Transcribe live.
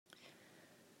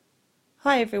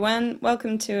Hi everyone,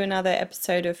 welcome to another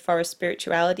episode of Forest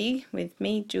Spirituality with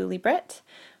me, Julie Brett.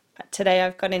 Today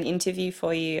I've got an interview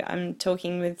for you. I'm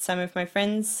talking with some of my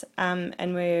friends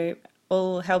and we're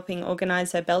all helping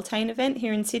organise a Beltane event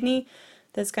here in Sydney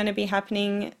that's going to be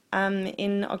happening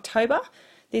in October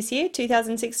this year,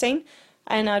 2016.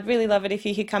 And I'd really love it if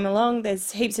you could come along.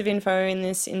 There's heaps of info in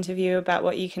this interview about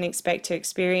what you can expect to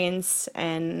experience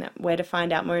and where to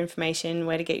find out more information,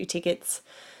 where to get your tickets.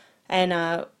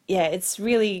 And yeah, it's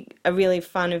really a really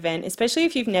fun event, especially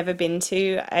if you've never been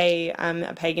to a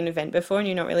pagan event before and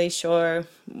you're not really sure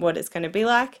what it's going to be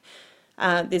like.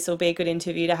 This will be a good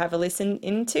interview to have a listen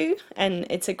into, and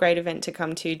it's a great event to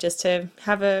come to just to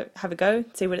have a go,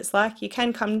 see what it's like. You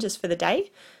can come just for the day,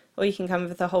 or you can come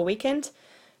for the whole weekend.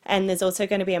 And there's also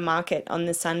going to be a market on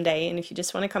the Sunday, and if you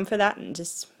just want to come for that and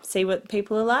just see what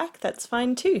people are like, that's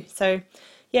fine too. So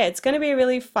yeah, it's going to be a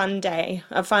really fun day,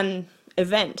 a fun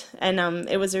event, and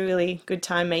it was a really good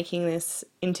time making this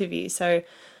interview. So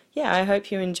yeah, I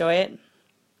hope you enjoy it.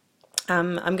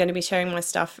 I'm going to be sharing my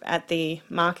stuff at the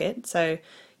market, so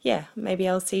yeah, maybe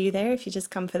I'll see you there if you just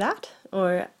come for that,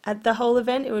 or at the whole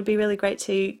event. It would be really great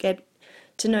to get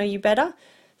to know you better.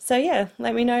 So yeah,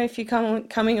 let me know if you're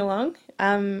coming along,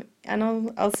 and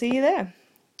I'll see you there.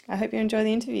 I hope you enjoy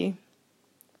the interview.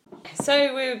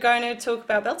 So we're going to talk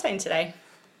about Beltane today.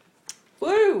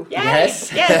 Woo! Yay!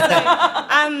 Yes.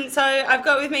 Yeah. So I've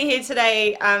got with me here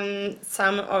today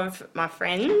some of my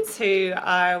friends who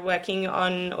are working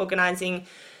on organising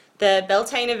the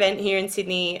Beltane event here in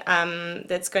Sydney.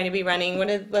 That's going to be running.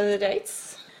 What are the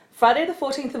dates? Friday the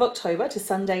 14th of October to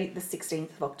Sunday the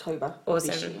 16th of October. Awesome.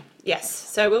 This year. Yes.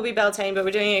 So we'll be Beltane, but we're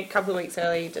doing it a couple of weeks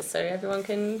early just so everyone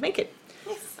can make it.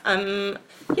 Yes.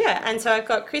 Yeah, and so I've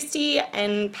got Christy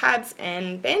and Pabs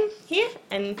and Ben here,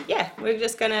 and yeah, we're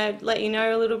just going to let you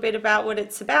know a little bit about what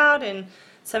it's about and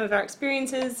some of our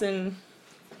experiences, and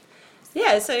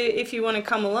yeah, so if you want to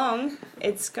come along,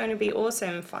 it's going to be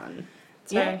awesome fun.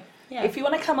 So, yeah. If you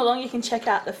want to come along, you can check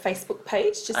out the Facebook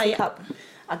page. Just look up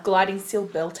a Gliding Seal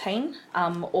Beltane,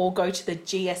 or go to the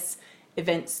gsevents.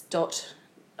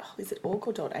 Is it org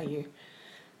or .au?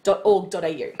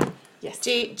 .org.au. Yes.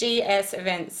 GS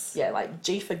events. Yeah, like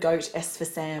G for goat, S for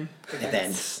Sam.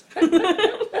 Events.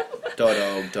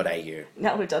 .org.au.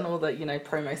 Now we've done all the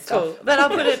promo stuff. Cool, but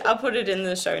I'll put it in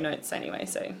the show notes anyway.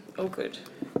 So all good.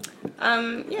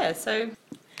 Yeah. So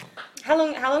how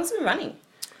long's it been running?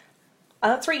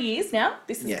 3 years now.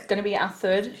 This is going to be our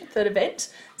third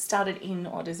event. Started in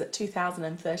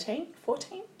 2013,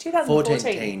 14,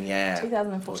 2014.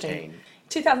 2014.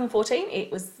 2014, it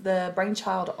was the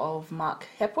brainchild of Mark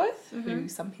Hepworth, who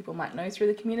some people might know through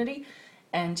the community,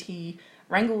 and he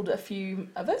wrangled a few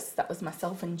of us, that was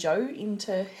myself and Joe, in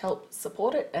to help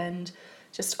support it, and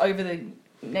just over the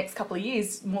next couple of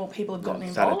years, more people have gotten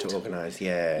involved. Started to organise,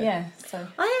 yeah. Yeah, so...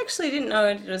 I actually didn't know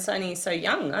it was only so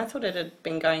young. I thought it had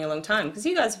been going a long time, because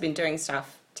you guys have been doing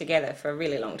stuff together for a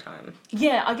really long time.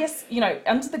 Yeah, I guess,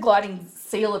 under the Gliding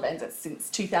Seal events, it's since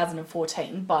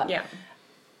 2014, but... Yeah.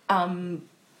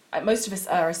 Most of us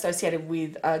are associated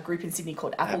with a group in Sydney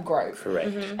called Apple Grove.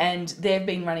 Correct. And they've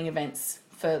been running events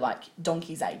for like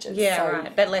donkey's ages. Yeah, so,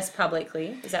 right. But less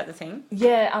publicly. Is that the thing?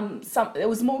 Yeah, it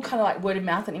was more kind of like word of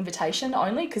mouth and invitation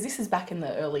only, because this is back in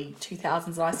the early 2000s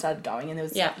and I started going, and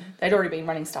they'd already been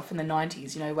running stuff in the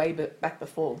 90s, way back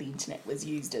before the internet was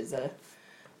used as a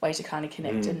way to kind of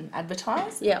connect and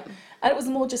advertise. Yeah. And it was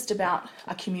more just about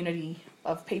a community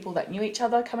of people that knew each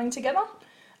other coming together.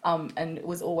 And it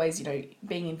was always,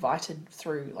 being invited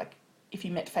through, like, if you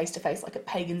met face-to-face, like at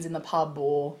Pagans in the Pub,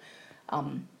 or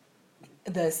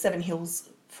the Seven Hills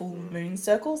Full Moon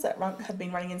Circles that have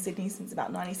been running in Sydney since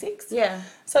about 96. Yeah.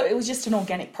 So it was just an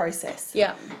organic process.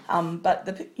 Yeah. But,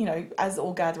 as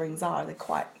all gatherings are, they're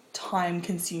quite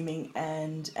time-consuming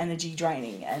and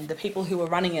energy-draining. And the people who are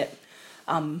running it,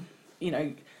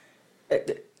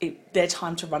 their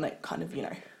time to run it kind of,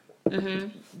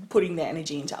 putting their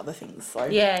energy into other things. So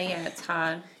Yeah, it's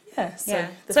hard. Yeah.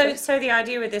 So the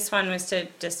idea with this one was to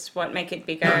just make it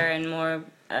bigger and more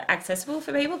accessible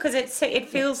for people, because it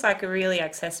feels like a really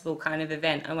accessible kind of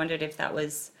event. I wondered if that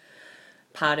was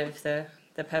part of the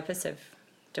purpose of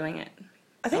doing it.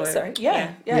 I think so.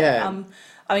 Yeah.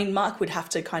 I mean, Mark would have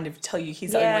to kind of tell you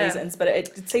his own reasons, but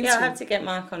it seems I'll have to get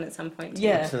Mark on at some point too.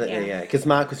 Yeah. Absolutely, yeah. Because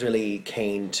Mark was really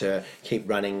keen to keep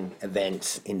running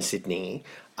events in Sydney,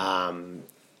 to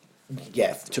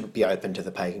be open to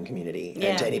the pagan community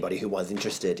and to anybody who was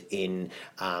interested in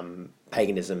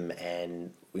paganism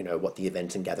and what the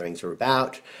events and gatherings were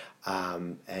about.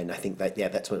 And I think that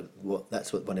that's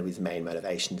what one of his main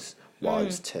motivations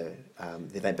was to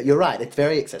the event. But you're right, it's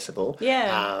very accessible.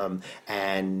 Yeah.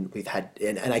 And we've had,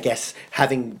 and I guess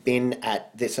having been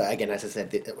at this, again, as I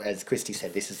said, as Christy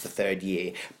said, this is the third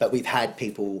year, but we've had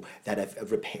people that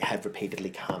have repeatedly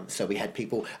come. So we had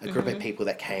people, a group of people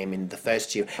that came in the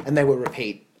first year, and they were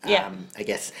repeat. I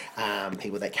guess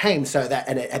people that came, so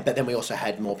that but then we also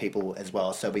had more people as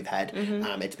well. So we've had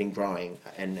it's been growing,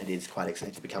 and it's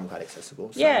become quite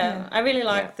accessible. So. I really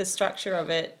like the structure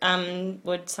of it.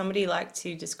 Would somebody like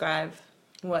to describe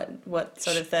what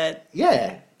sort of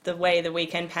the way the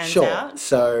weekend pans out?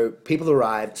 So people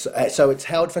arrive. So it's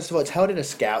held. First of all, it's held in a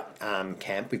scout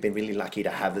camp. We've been really lucky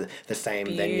to have the same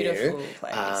venue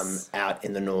out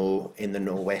in the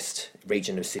northwest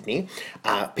region of Sydney.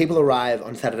 People arrive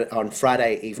on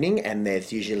Friday evening, and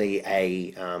there's usually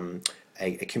a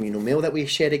communal meal that we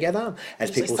share together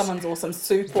someone's awesome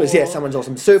soup someone's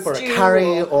awesome soup or a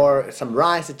curry or some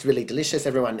rice. It's really delicious.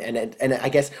 Everyone and I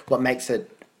guess what makes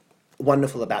it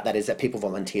wonderful about that is that people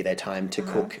volunteer their time to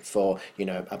cook for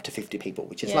up to 50 people,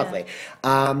 which is lovely.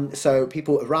 So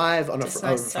people arrive on a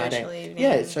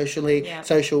Friday. Social.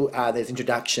 There's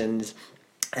introductions.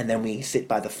 And then we sit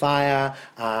by the fire,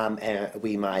 and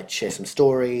we might share some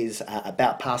stories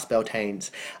about past Beltanes.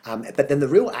 But then the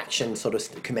real action sort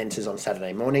of commences on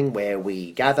Saturday morning, where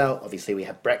we gather. Obviously, we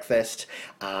have breakfast,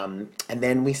 and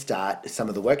then we start some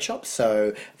of the workshops.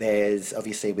 So there's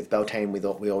obviously with Beltane,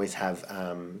 we always have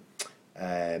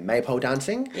maypole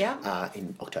dancing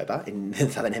in October in the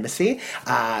Southern Hemisphere.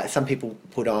 Some people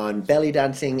put on belly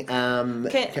dancing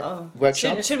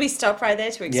workshops. Should we stop right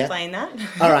there to explain that?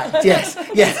 All right, yes.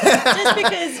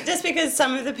 just because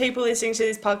some of the people listening to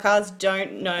this podcast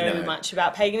don't know much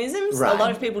about paganism. Right. A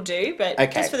lot of people do, but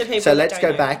just for the people so let's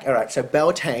go back. All right, so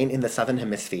Beltane in the Southern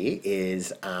Hemisphere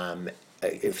is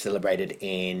celebrated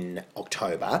in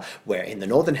October, where in the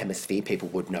Northern Hemisphere people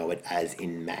would know it as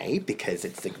in May, because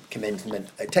it's the commencement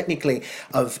technically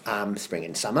of spring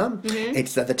and summer.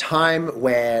 It's at the time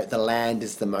where the land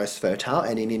is the most fertile,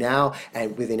 and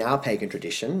within our pagan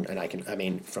tradition, and I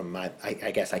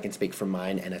guess I can speak from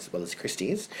mine and as well as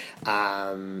Christie's,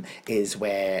 is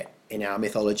where in our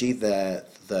mythology, the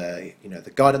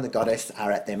god and the goddess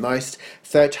are at their most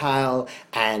fertile,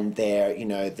 and they're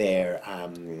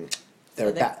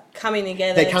coming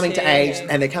together. They're coming to age,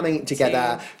 and they're coming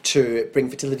together to bring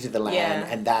fertility to the land,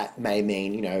 and that may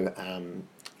mean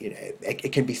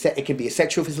it can be a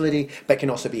sexual fertility, but it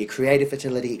can also be a creative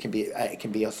fertility. It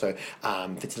can be also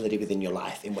fertility within your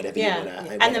life in whatever you want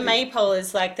to. And the maypole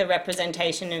is like the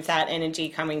representation of that energy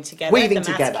coming together, weaving the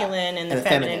masculine and the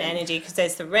feminine energy, because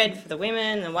there's the red for the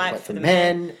women, the white for the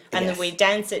men, and then we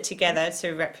dance it together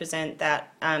to represent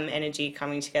that energy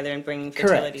coming together and bringing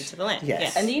fertility to the land.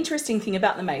 Yes. And the interesting thing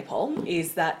about the maypole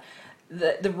is that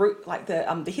the root, like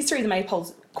the history of the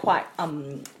maypole's quite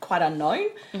unknown,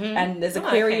 and there's a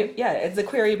query. There's a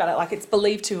query about it. Like, it's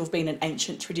believed to have been an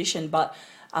ancient tradition, but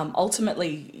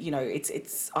ultimately,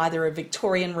 it's either a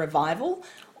Victorian revival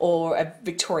or a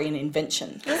Victorian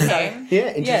invention. Okay.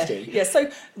 Interesting. Yeah. So,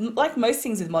 like most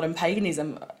things with modern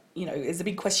paganism, there's a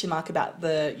big question mark about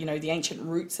the ancient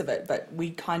roots of it, but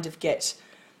we kind of get.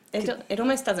 It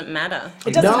almost doesn't matter.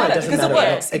 It doesn't matter because it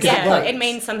works. It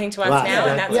means something to us now,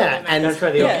 and that's what it matters. And that's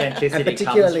where the authenticity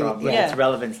comes from. Its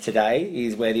relevance today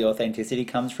is where the authenticity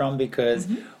comes from, because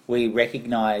we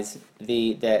recognise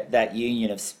that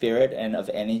union of spirit and of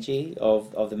energy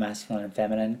of the masculine and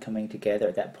feminine coming together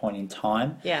at that point in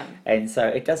time. Yeah. And so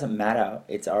it doesn't matter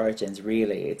its origins,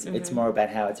 really. It's more about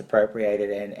how it's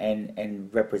appropriated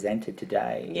and represented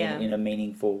today in a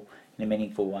meaningful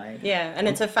way. Yeah, and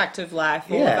it's a fact of life.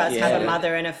 All of us have a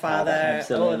mother and a father.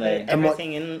 Absolutely.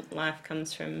 Everything in life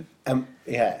comes from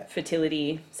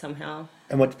fertility somehow.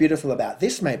 And what's beautiful about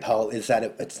this maypole is that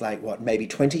it's like, maybe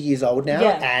 20 years old now,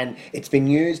 and it's been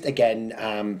used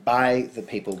again by the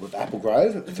people of Apple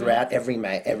Grove throughout every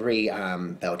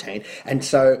Beltane,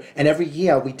 and every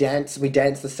year we dance it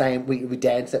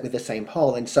with the same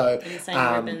pole, and so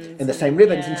in the same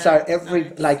ribbons, and so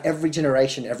every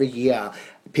generation, every year,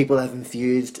 people have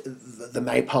infused the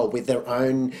maypole with their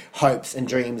own hopes and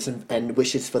dreams and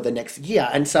wishes for the next year,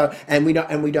 and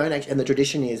the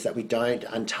tradition is that we don't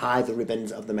untie the ribbons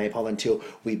of the maypole until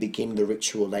we begin the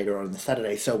ritual later on the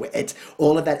Saturday. So it's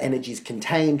all of that energy is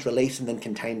contained, released, and then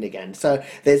contained again. So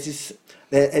it's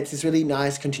this really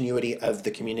nice continuity of the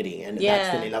community, and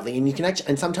that's really lovely. And you can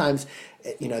and sometimes,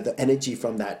 the energy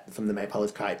from the maypole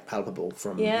is quite palpable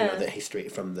from the history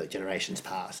from the generations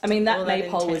past. I mean, that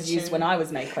maypole was used when I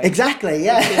was May Queen. Exactly,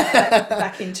 yeah.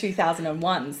 Back in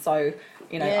 2001. So,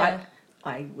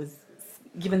 I was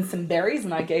given some berries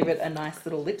and I gave it a nice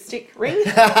little lipstick ring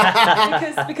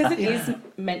because it is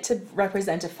meant to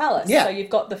represent a phallus. Yeah. So you've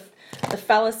got the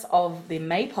phallus of the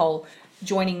maypole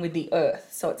joining with the earth.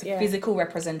 So it's a physical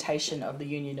representation of the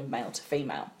union of male to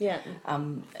female. Yeah.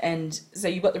 And so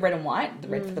you've got the red and white, the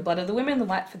red for the blood of the women, the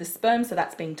white for the sperm. So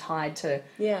that's being tied to,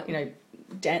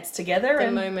 dance together. The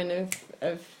and moment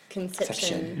of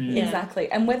conception. Yeah.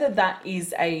 Exactly. And whether that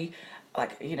is a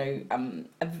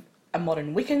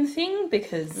modern Wiccan thing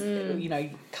because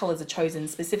colours are chosen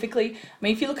specifically. I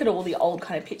mean, if you look at all the old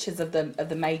kind of pictures of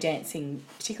the May dancing,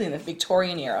 particularly in the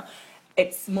Victorian era,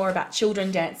 it's more about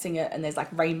children dancing it, and there's like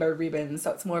rainbow ribbons,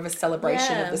 so it's more of a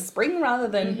celebration of the spring rather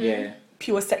than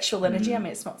pure sexual energy. I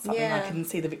mean, it's not something I can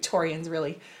see the Victorians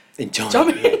really enjoying.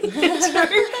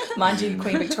 Mind you,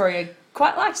 Queen Victoria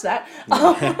quite liked that.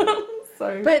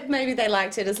 But maybe they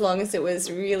liked it as long as it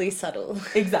was really subtle.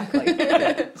 Exactly.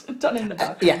 Done in the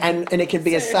dark. Yeah, and it can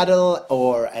be as subtle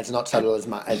or as not subtle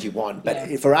as you want.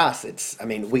 But for us,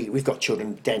 we've got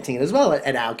children dancing it as well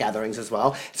at our gatherings as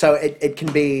well. So it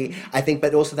can be, I think,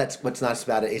 but also that's what's nice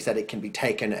about it is that it can be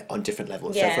taken on different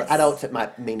levels. Yes. So for adults, it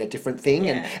might mean a different thing.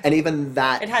 Yeah. And even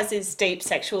that... It has this deep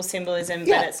sexual symbolism,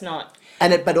 but it's not...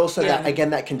 But also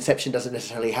that conception doesn't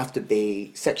necessarily have to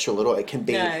be sexual at all. It can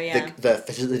be the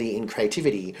fertility in creativity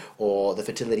or the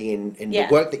fertility in the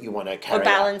work that you want to carry out. Or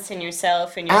balance in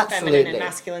yourself and your feminine and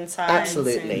masculine sides.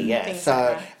 Absolutely, yeah.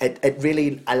 So it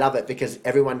really, I love it because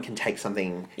everyone can take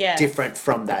something different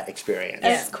from that experience.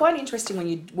 And it's quite interesting when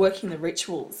you're working the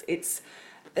rituals. It's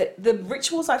the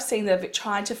rituals I've seen that have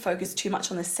tried to focus too much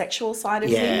on the sexual side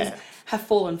of things have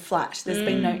fallen flat. There's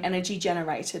been no energy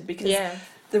generated because...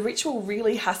 The ritual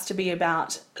really has to be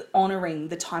about honouring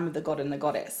the time of the god and the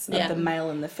goddess, of the male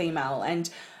and the female,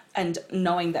 and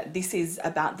knowing that this is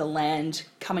about the land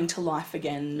coming to life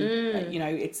again.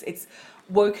 It's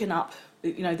woken up.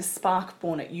 The spark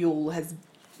born at Yule has,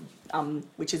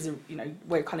 which is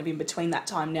we're kind of in between that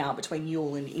time now, between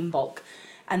Yule and Imbolc,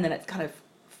 and then it kind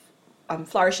of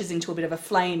flourishes into a bit of a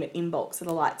flame at Imbolc, so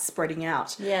the light's spreading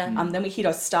out. Then we hit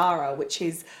Ostara, which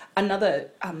is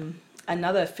another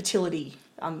fertility.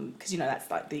 Because that's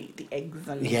like the eggs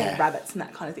and the rabbits and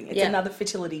that kind of thing. It's another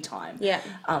fertility time.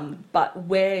 But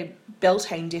where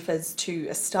Beltane differs to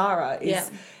Ostara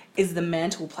is the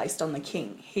mantle placed on the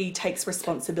king. He takes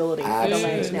responsibility for the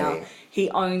land now.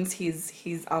 He owns his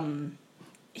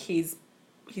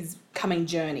coming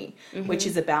journey, which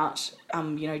is about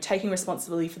taking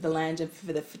responsibility for the land and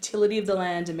for the fertility of the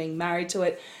land and being married to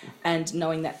it, and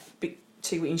knowing that.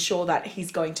 To ensure that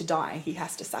he's going to die, he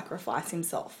has to sacrifice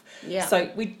himself. So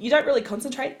you don't really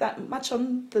concentrate that much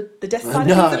on the death side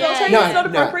of things. It's not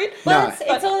appropriate. Well,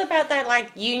 it's all about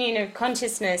that union of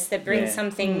consciousness that brings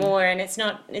something more, and it's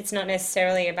not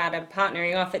necessarily about a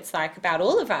partnering off. It's about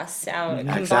all of us, our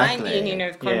combined union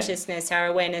of consciousness, our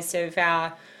awareness of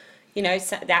our.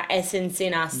 That essence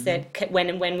in us that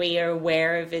when we are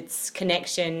aware of its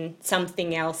connection,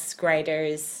 something else greater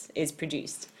is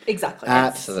produced. Exactly.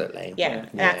 Absolutely.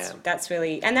 That's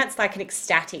really, and that's like an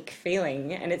ecstatic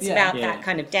feeling, and it's about that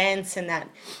kind of dance and that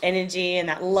energy and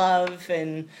that love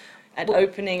and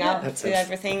opening up to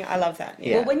everything. I love that.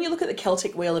 Well, when you look at the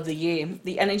Celtic Wheel of the Year,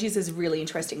 the energies is really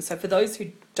interesting. So for those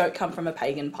who don't come from a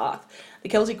pagan path, the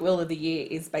Celtic Wheel of the Year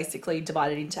is basically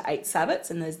divided into 8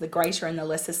 Sabbats, and there's the greater and the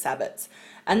lesser Sabbats.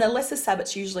 And the lesser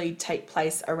Sabbats usually take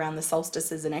place around the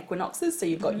solstices and equinoxes. So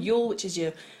you've got Yule, which is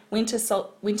your winter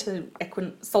solstice,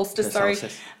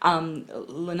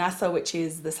 Lunasa, which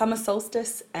is the summer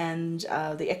solstice, and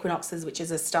the equinoxes, which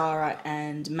is Ostara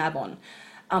and Mabon.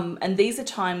 And these are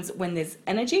times when there's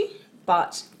energy,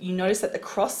 but you notice that the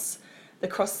cross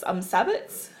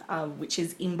Sabbats, which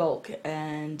is Imbolc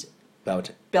and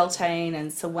Beltane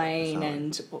and Samhain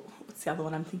and what's the other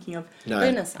one I'm thinking of?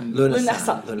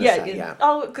 Lunasa. Yeah.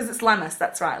 Oh, because it's Lammas.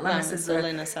 That's right. Lammas is the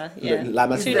Lunasa. Yeah.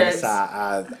 Lammas and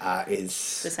Lunasa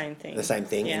is the same thing. The same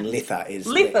thing, and Litha is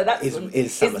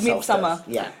midsummer.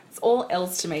 Yeah. It's all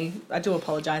L's to me. I do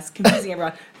apologise, confusing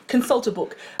everyone. Consult a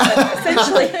book. But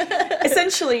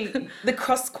essentially, the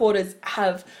cross quarters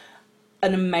have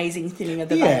an amazing thinning of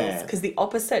the veils, because the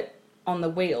opposite on the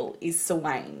wheel is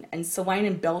Samhain, and Samhain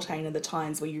and Beltane are the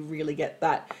times where you really get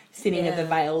that thinning of the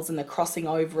veils and the crossing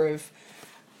over of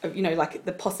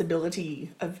the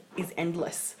possibility is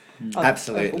endless.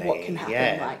 Absolutely. Of what can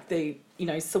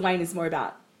happen. Samhain is more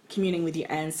about communing with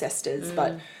your ancestors,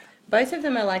 but both of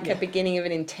them are a beginning of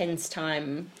an intense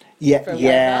time. For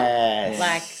weather.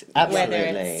 Absolutely. Whether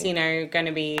it's going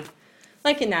to be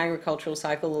in the agricultural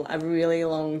cycle, a really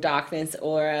long darkness,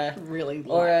 or a really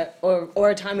or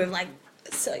a time of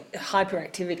So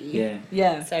hyperactivity.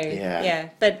 So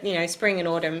but spring and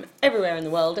autumn everywhere in the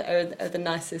world are the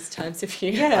nicest times of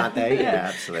year. Aren't they?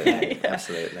 Yeah, absolutely.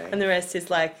 Absolutely. And the rest is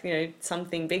like,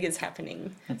 something big is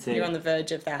happening. That's You're on the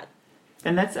verge of that.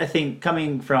 And that's, I think,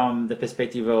 coming from the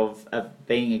perspective of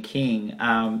being a king,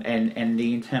 and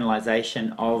the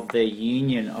internalization of the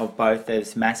union of both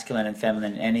those masculine and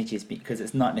feminine energies, because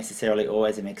it's not necessarily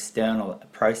always an external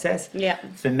process. Yeah.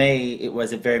 For me, it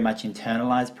was a very much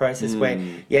internalized process where,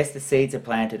 yes, the seeds are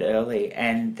planted early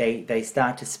and they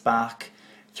start to spark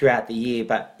throughout the year,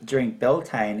 but during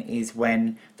Beltane is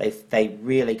when they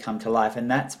really come to life,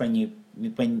 and that's when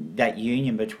that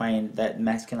union between that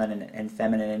masculine and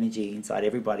feminine energy inside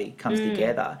everybody comes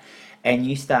together, and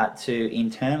you start to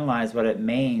internalize what it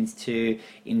means to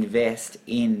invest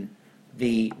in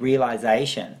the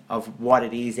realization of what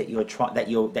it is that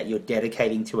you're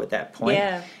dedicating to at that point.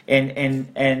 Yeah.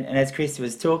 And as Chris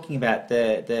was talking about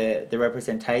the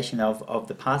representation of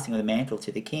the passing of the mantle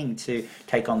to the king, to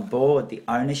take on board the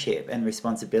ownership and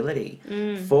responsibility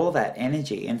for that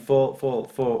energy and for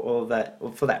all that,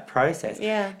 for that process.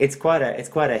 Yeah. It's quite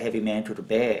a heavy mantle to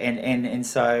bear, and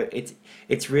so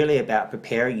it's really about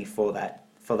preparing you for that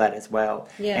as well.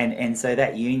 Yeah. And so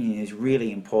that union is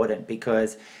really important,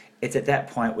 because it's at that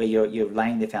point where you're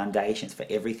laying the foundations for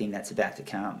everything that's about to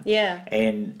come. Yeah.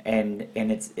 And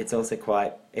it's also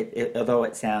quite, although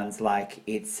it sounds like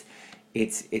it's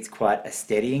quite a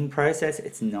steadying process,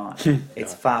 it's not.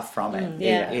 It's far from it.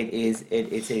 Yeah.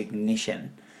 It's an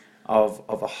ignition of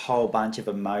a whole bunch of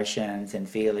emotions and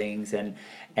feelings and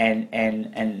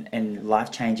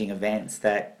life-changing events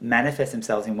that manifest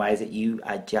themselves in ways that you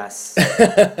are just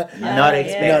not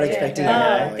expecting.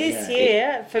 This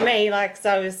year, for me,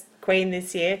 so I was queen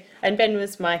this year, and Ben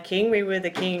was my king. We were the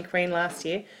king and queen last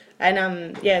year. And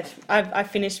I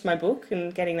finished my book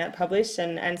and getting that published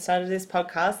and started this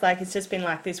podcast. It's just been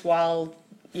this wild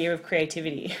year of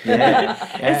creativity.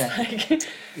 It's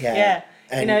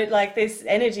And this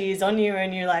energy is on you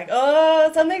and you're like,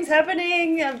 oh, something's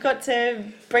happening. I've got to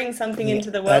bring something into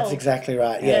the world. That's exactly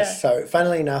right, yes. So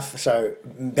funnily enough,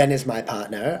 Ben is my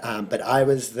partner, but I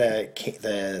was the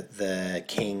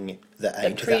king...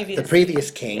 The previous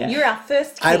king. You're our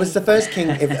first king. I was the first king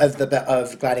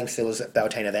of Gliding Seals at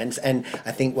Beltane events, and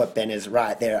I think what Ben is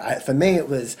right there. For me, it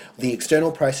was the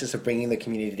external process of bringing the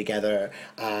community together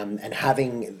and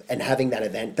having that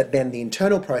event. But then the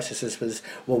internal processes was,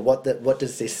 well, what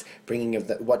does this having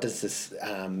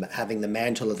the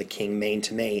mantle of the king mean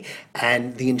to me?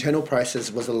 And the internal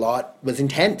process was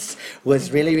intense,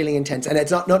 was really, really intense. And it's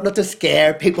not to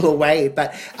scare people away,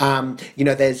 but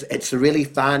it's a really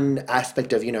fun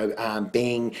aspect of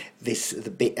being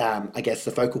I guess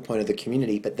the focal point of the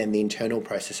community, but then the internal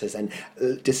processes and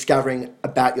discovering a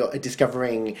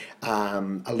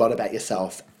lot about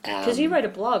yourself. Because you wrote a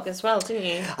blog as well, didn't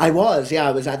you? I was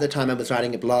at the time I was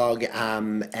writing a blog.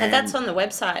 And that's on the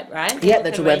website, right? Yeah,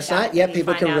 that's a website. Yeah,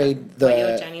 people can read what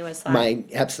your journey was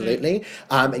like. Absolutely.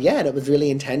 And it was really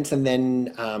intense. And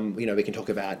then, we can talk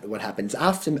about what happens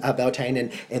after Beltane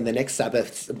and in the next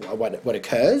Sabbath, what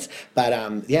occurs. But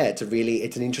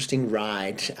it's an interesting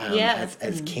ride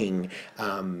as king.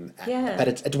 But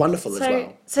it's wonderful as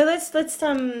well. So let's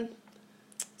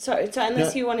Sorry, so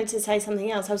unless you wanted to say something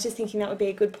else, I was just thinking that would be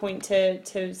a good point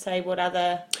to say what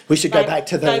other... We should go back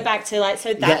to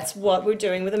so that's what we're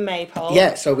doing with a maypole.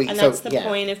 Yeah, and that's the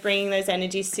point of bringing those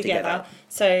energies together.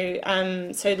 So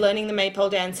learning the maypole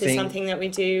dance is something that we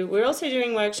do. We're also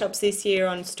doing workshops this year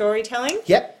on storytelling.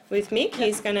 Yep. With Mick.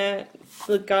 He's going to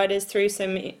guide us through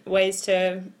some ways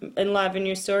to enliven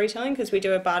your storytelling, because we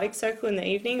do a bardic circle in the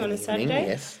evening on a Saturday.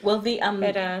 Yes. Well, the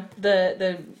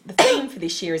theme for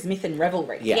this year is myth and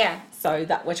revelry. Yeah. So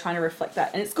that we're trying to reflect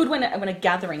that, and it's good when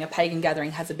a pagan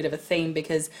gathering has a bit of a theme,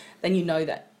 because then you know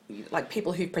that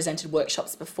people who've presented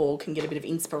workshops before can get a bit of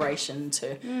inspiration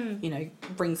to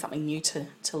bring something new to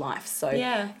life. So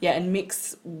and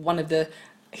Mick's one of the...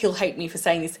 He'll hate me for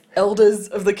saying this, elders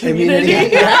of the community.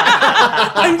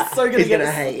 I'm so going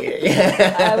to hate you.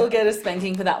 I will get a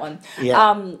spanking for that one.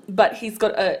 Yeah. But he's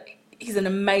an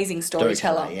amazing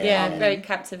storyteller. Very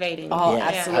captivating. Oh,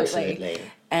 yeah, absolutely.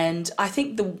 And I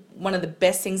think one of the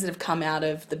best things that have come out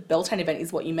of the Beltane event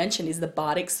is what you mentioned, is the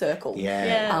Bardic Circle.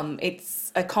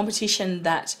 It's a competition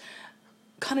that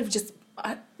kind of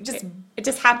it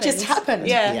just happened.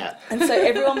 Yeah. And so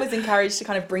everyone was encouraged to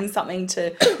kind of bring something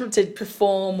to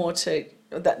perform or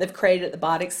that they've created at the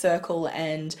Bardic Circle,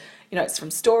 and it's from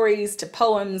stories to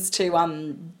poems to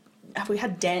have we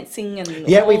had dancing and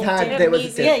we've had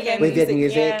music.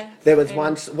 Yeah. There was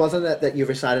once, wasn't it, that you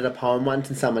recited a poem once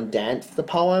and someone danced the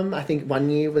poem? I think one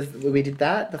year we did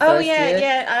that. The first year.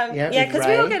 Because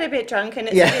we all get a bit drunk and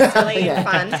it's a bit silly and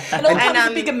fun. And all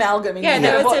comes a big amalgam.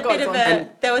 There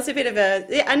was a bit of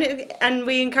a and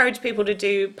we encourage people to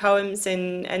do poems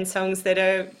and songs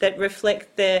that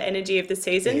reflect the energy of the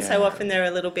season. Yeah. So often they're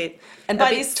a little bit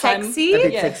by this time sexy. A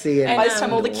bit sexy. And by this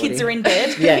time all the kids are in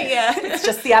bed. It's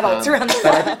just the adults around the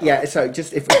fire. So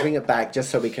just if we bring it back, just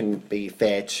so we can be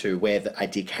fair to where the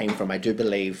idea came from, I do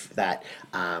believe that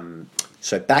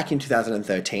so back in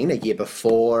 2013, a year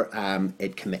before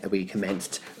we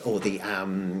commenced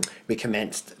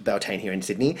Beltane here in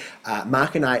Sydney,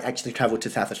 Mark and I actually travelled to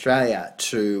South Australia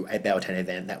to a Beltane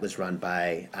event that was run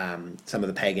by some of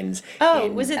the pagans.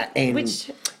 Was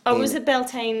it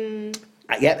Beltane?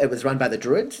 It was run by the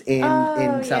Druids in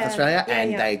South Australia,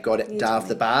 and they got Darth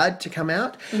the Bard to come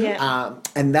out.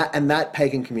 And that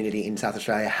pagan community in South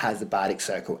Australia has a bardic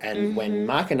circle. And when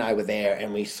Mark and I were there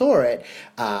and we saw it,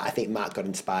 I think Mark got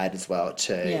inspired as well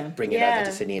to bring it over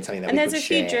to Sydney and something that we could share. And there's a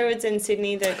few Druids in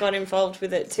Sydney that got involved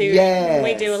with it too. Yes.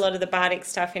 We do a lot of the bardic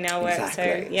stuff in our work.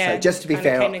 Exactly. So so just to be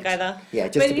fair, came together.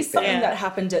 But it is something that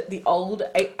happened at the old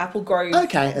Apple Grove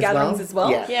gatherings as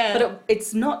well. But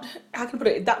it's not, how can I put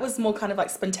it, that was more kind of like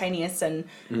spontaneous, and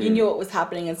you knew what was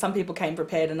happening, and some people came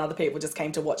prepared and other people just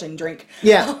came to watch and drink.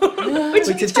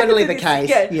 Which is generally the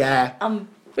case.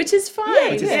 Which is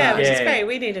fine. Which is great.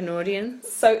 We need an audience.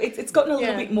 So it's gotten a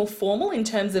little bit more formal in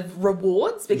terms of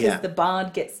rewards, because the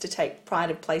bard gets to take pride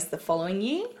of place the following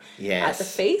year at the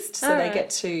feast. So they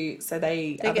get to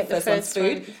they get the first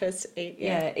food. First eat.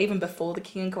 Even before the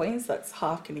king and queens. That's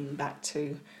harkening back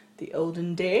to the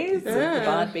olden days of the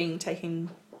bard being taken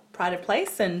pride of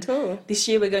place. And this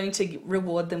year we're going to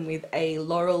reward them with a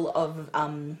laurel of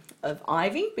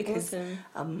ivy, because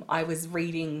I was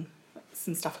reading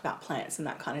some stuff about plants and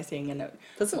that kind of thing, and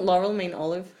doesn't laurel mean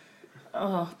olive?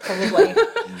 Oh, probably.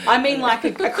 I mean like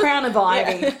a crown of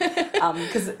ivy,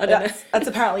 because that's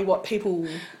apparently what people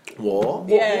wore.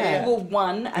 People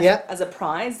won as a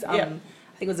prize. I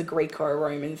think it was a Greek or a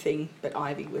Roman thing, but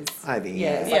ivy was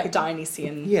it's like a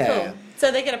Dionysian. Cool.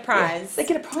 So they get a prize. They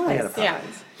get a prize.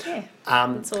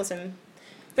 That's awesome.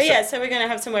 But so we're going to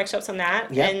have some workshops on that.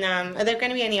 And are there going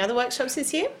to be any other workshops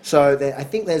this year? So I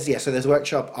think there's a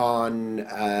workshop on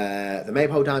the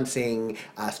maypole dancing,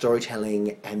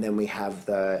 storytelling, and then we have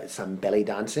some belly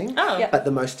dancing. But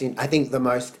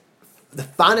the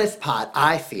funnest part,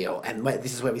 I feel, and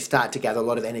this is where we start to gather a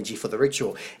lot of energy for the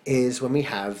ritual, is when we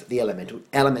have the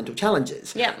elemental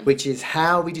challenges, which is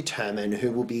how we determine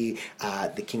who will be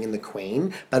the king and the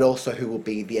queen, but also who will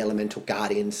be the elemental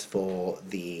guardians for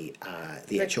the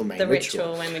actual main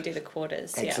ritual when we do the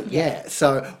quarters.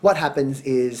 So what happens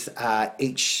is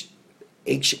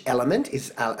each element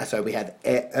is, so we have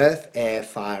earth, air,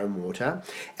 fire and water,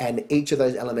 and each of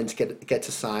those elements gets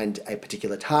assigned a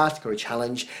particular task or a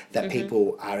challenge that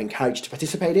people are encouraged to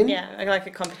participate in. Like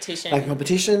a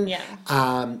competition.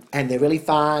 And they're really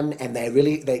fun, and they're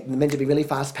meant to be really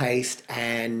fast paced,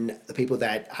 and the people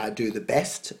that do the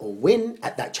best or win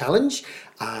at that challenge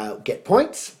get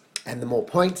points, and the more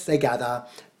points they gather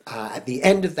at the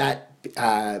end of that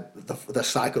the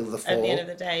cycle of the fall. At the end of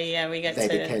the day, we get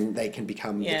they can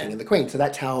become the king and the queen. So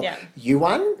that's how you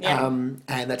won, and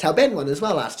that's how Ben won as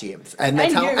well last year, and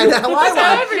that's how I won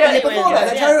the year before that.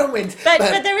 That's how everyone wins. But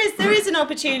there is an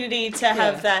opportunity to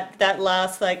have that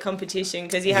last competition,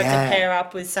 because you have to pair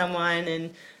up with someone,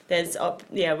 and there's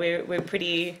we're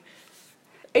pretty.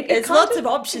 There's lots of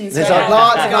options. There's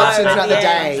lots of options throughout the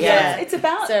day. It's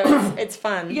about it's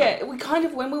fun. We kind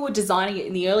of, when we were designing it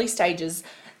in the early stages,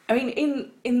 I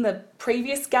mean, in the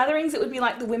previous gatherings, it would be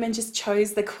like the women just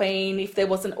chose the queen if there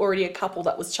wasn't already a couple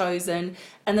that was chosen,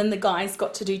 and then the guys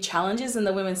got to do challenges, and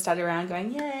the women started around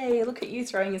going, "Yay! Look at you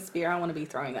throwing a spear! I want to be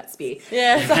throwing that spear."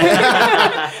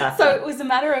 So it was a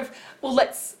matter of, well,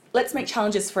 let's make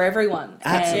challenges for everyone.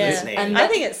 Absolutely. And I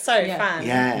think it's so fun.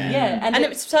 And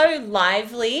it's so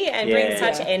lively and brings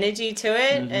such energy to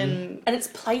it, and it's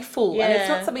playful, and it's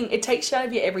not something, it takes you out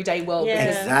of your everyday world.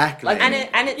 Exactly.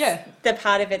 And it's the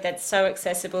part of it that's so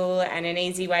accessible and an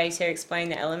easy way to explain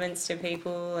the elements to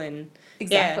people, and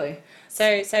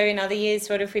So in other years,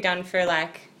 what have we done for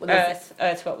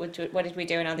Earth? What did we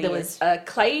do in other years? There was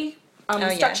clay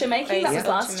structure making. That was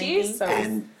last year. So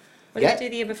and what did we do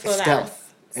the year before that?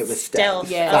 It was stealth.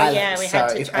 Yeah. Violence. We had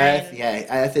to try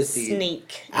Earth is the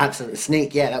sneak. Absolutely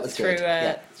sneak. Yeah, that was through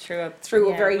good.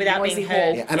 Through a very without noisy being hall.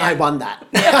 heard. Yeah, and I won that.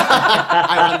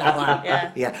 I won that one.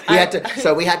 Yeah.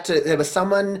 We had to. There was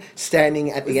someone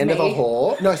standing at the end of a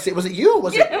hall. No, was it you? Or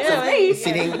was it? It was me.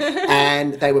 Sitting,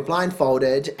 and they were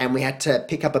blindfolded, and we had to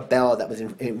pick up a bell that was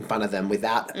in front of them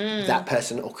without that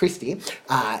person or Christy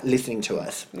listening to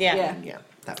us. Yeah.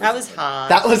 That was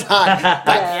hard. That was hard,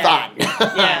 but fun.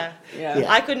 Yeah.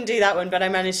 I couldn't do that one, but I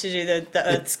managed to do the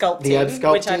earth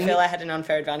sculpting, which I feel I had an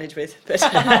unfair advantage with. But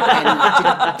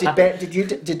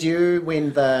did you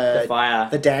win the fire?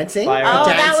 The dancing?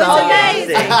 That was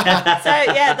amazing.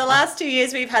 So the last 2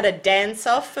 years we've had a dance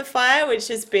off for fire, which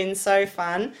has been so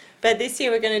fun. But this year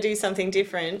we're going to do something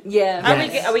different.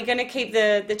 Yeah. Are we going to keep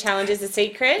the challenges a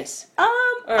secret?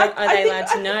 Or are they allowed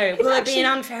to know? Will it be an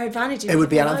unfair advantage? It would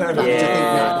be an unfair advantage.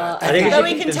 I think but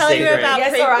we can tell you about.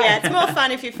 Yes, it's more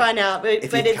fun if you find out. But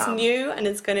it's new and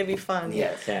it's going to be fun.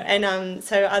 Yes. Yeah. And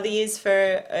so other years for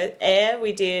air,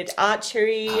 we did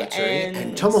archery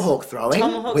and tomahawk throwing,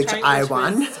 which I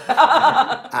won.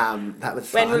 That was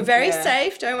fun. When we're very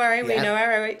safe. Don't worry, we know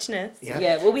our richness.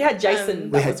 Yeah. Well, we had Jason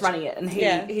that was running it, and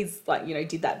he's like,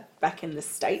 did that back in the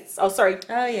States. Oh, sorry.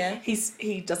 Oh, yeah.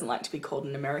 He doesn't like to be called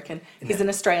an American. He's an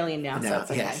Australian now, so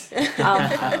it's okay.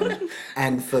 Yes.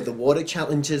 And for the water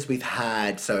challenges we've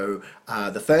had,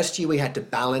 the first year we had to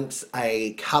balance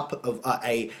a cup of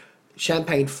a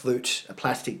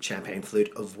plastic champagne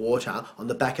flute of water on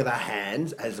the back of our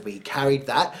hands as we carried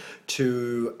that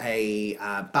to a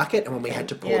bucket, and when we had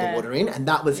to pour the water in, and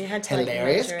that was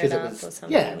hilarious because it was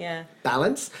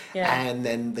balance. Yeah. And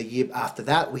then the year after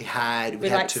that we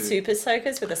had super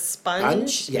soakers with a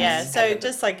sponge. So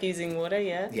just like using water.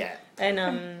 Yeah. And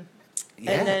and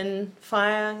then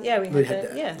fire. We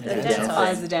had the dance off.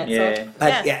 Fire's the dance off.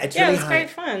 But it's really it was great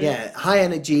fun. Yeah, high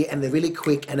energy, and they're really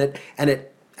quick, and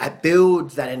it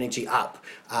builds that energy up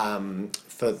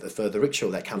for the ritual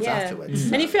that comes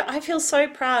afterwards. And I feel so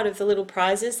proud of the little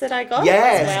prizes that I got.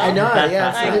 Yes, as well. I know.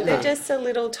 Yeah, absolutely. They're just a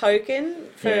little token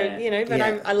for but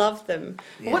I love them.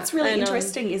 Yeah. What's really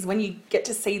interesting is when you get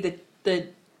to see the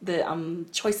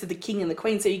choice of the king and the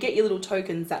queen. So you get your little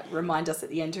tokens that remind us at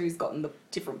the end who's gotten the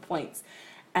different points.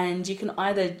 And you can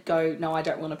either go, no, I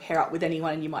don't want to pair up with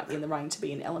anyone, and you might be in the running to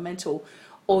be an elemental,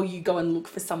 or you go and look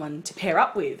for someone to pair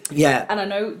up with. Yeah. And I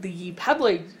know the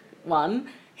Pablo one,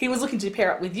 he was looking to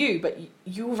pair up with you, but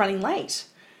you were running late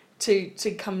to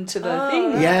come to the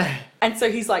thing. Yeah. And so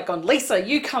he's like, gone, Lisa,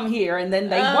 you come here, and then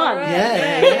they won. Right.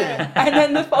 Yeah. And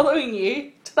then the following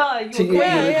year, you were queen.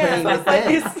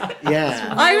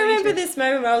 Yeah. I remember this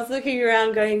moment where I was looking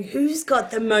around going, who's got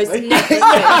the most necklaces?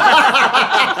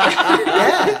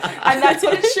 And that's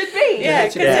what it should be. Yeah,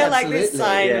 because they're like this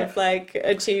sign of like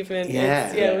achievement.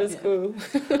 Yeah. It was cool.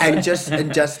 And just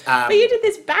but you did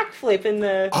this backflip in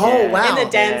the wow. in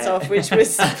the dance off, which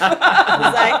was I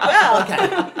was like, well,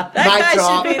 that guy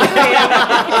drop. should be the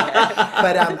queen.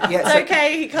 But it's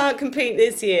okay, he can't compete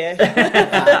this year.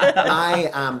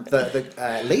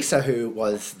 Lisa, who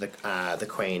was the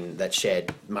queen that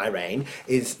shared my reign,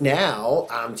 is now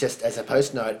just as a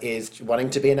post note is wanting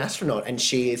to be an astronaut, and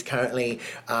she is currently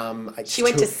she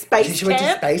went to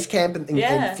space camp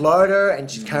in Florida, and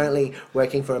she's currently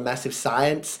working for a massive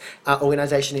science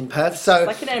organization in Perth. So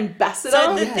like an ambassador.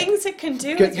 So the things it can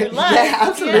do with your life. Yeah,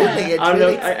 absolutely.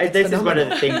 This is one of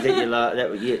the things that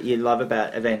you love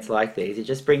about events like these. It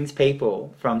just brings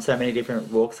people from so many different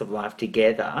walks of life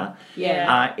together.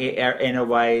 In a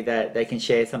way that they can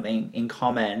share something in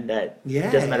common that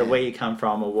doesn't matter where you come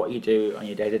from or what you do on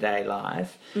your day-to-day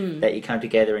life, that you come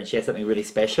together and share something really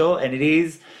special. And it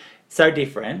is so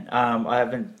different. I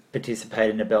haven't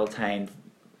participated in a Beltane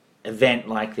event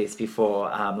like this before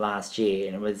last year,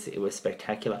 and it was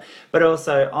spectacular. But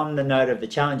also on the note of the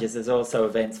challenges, there's also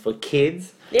events for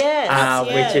kids.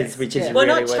 Yes. Which is well,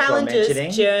 really not worthwhile challenges,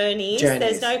 mentioning. journeys.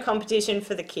 There's no competition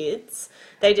for the kids.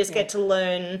 They just get to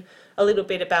learn a little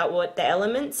bit about what the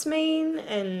elements mean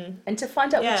and to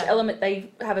find out which element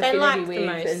they have affinity like with. The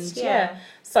most, and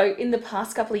so in the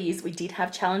past couple of years we did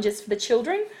have challenges for the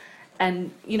children,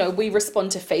 and we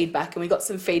respond to feedback, and we got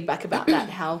some feedback about that,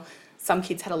 how some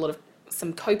kids had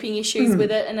some coping issues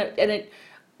with it, and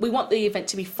we want the event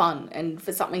to be fun and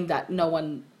for something that no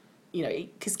one,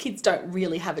 because kids don't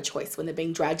really have a choice when they're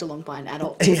being dragged along by an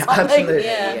adult.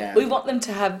 Absolutely. We want them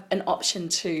to have an option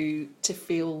to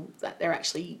feel that they're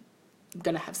actually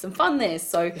going to have some fun there.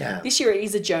 So this year it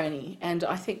is a journey, and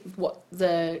I think what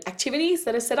the activities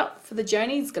that are set up for the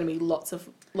journey is going to be lots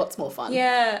more fun.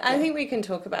 Yeah, I think we can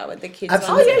talk about what the kids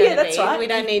Absolutely. want. That's right. We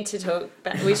don't need to talk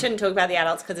about, we shouldn't talk about the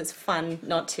adults because it's fun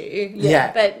not to.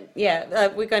 Yeah. But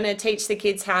we're going to teach the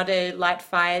kids how to light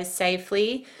fires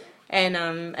safely, and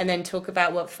then talk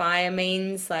about what fire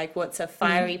means, like what's a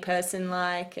fiery person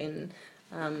like, and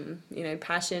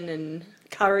passion and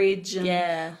courage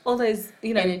and all those,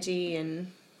 energy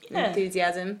and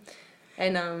enthusiasm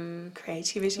and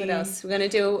creativity. What else? We're going to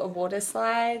do a water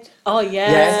slide. Oh yeah,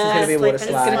 yes, it's going to be a water slide.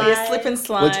 It's going to be a slip and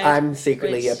slide, which I'm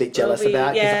secretly a bit jealous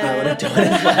about because I want to do it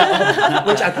as well,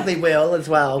 which I probably will as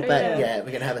well. But we're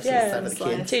going to have a slip and slide with the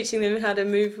kids, teaching them how to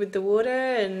move with the water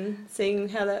and seeing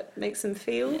how that makes them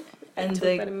feel and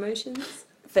talk about emotions.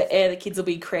 For air, the kids will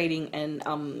be creating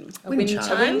a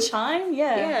wind chime.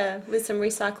 Yeah, with some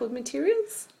recycled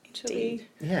materials. Nice.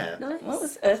 What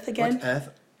was Earth again? What's Earth?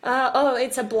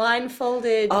 It's a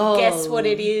blindfolded guess what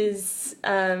it is.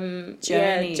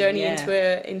 Journey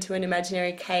into an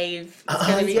imaginary cave. It's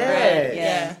going to be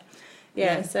great.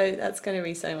 Yeah, so that's going to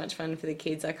be so much fun for the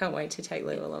kids. I can't wait to take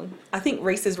Lou along. I think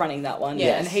Reese is running that one,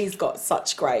 and he's got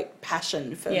such great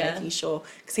passion for making sure,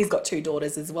 because he's got 2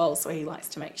 daughters as well, so he likes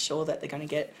to make sure that they're going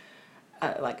to get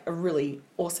a really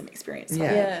awesome experience.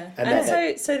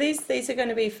 And so these are going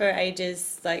to be for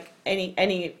ages, like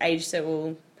any age that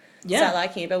will start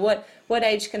liking it. But what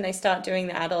age can they start doing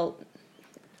the adult?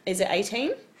 Is it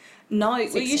 18? No,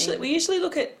 we usually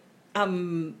look at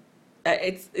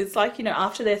it's like,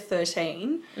 after they're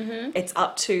 13, it's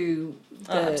up to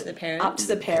the parents. Up to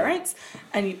the parents,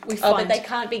 and we find. But they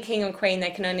can't be king or queen.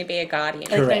 They can only be a guardian.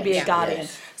 They can only be a guardian.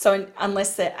 Yes. So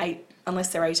unless they're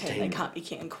 18, they can't be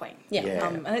king and queen.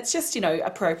 And it's just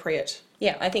appropriate.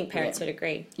 Yeah, I think parents would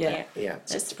agree. Yeah.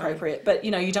 It's just appropriate. But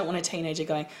you don't want a teenager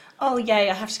going, oh yay,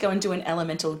 I have to go and do an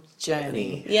elemental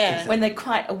journey. Yeah. When they're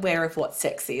quite aware of what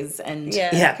sex is, and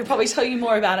could probably tell you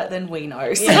more about it than we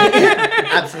know. So.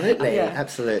 Absolutely.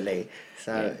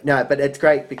 So no, but it's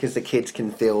great because the kids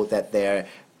can feel that they're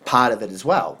part of it as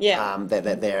well.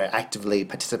 That they're actively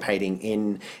participating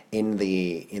in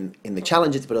the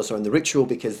challenges, but also in the ritual,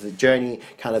 because the journey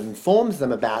kind of informs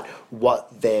them about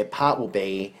what their part will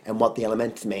be and what the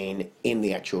elements mean in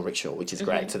the actual ritual, which is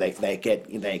great. So they get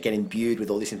imbued with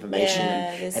all this information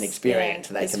and experience.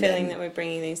 So they this can feeling that we're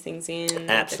bringing these things in.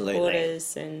 Absolutely. The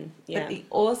quarters and But the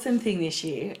awesome thing this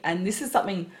year, and this is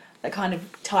something that kind of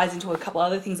ties into a couple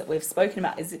other things that we've spoken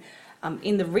about, is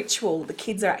in the ritual, the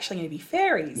kids are actually going to be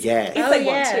fairies. Yeah.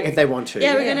 If they want to.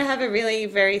 Yeah, we're going to have a really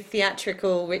very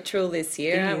theatrical ritual this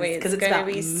year, aren't we? It's going to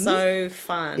be so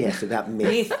fun. Yeah, it's about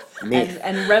myth.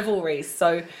 And revelry.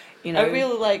 So, a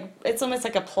real, it's almost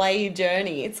like a play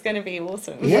journey. It's going to be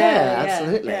awesome. Yeah,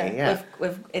 absolutely. Yeah.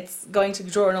 It's going to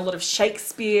draw in a lot of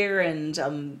Shakespeare and,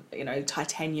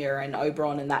 Titania and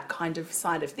Oberon and that kind of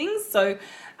side of things. So,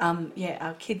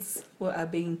 our kids are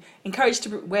being encouraged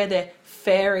to wear their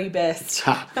fairy best.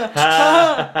 So,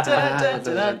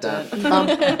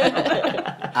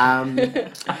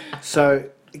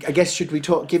 I guess should we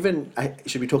talk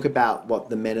about what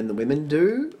the men and the women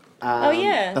do?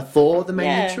 Before the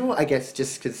main ritual, I guess,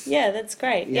 just because. Yeah, that's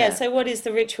great. Yeah. So what is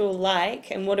the ritual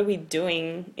like, and what are we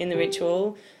doing in the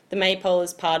ritual? The maypole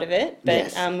is part of it,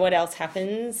 but what else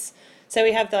happens? So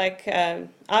we have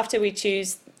after we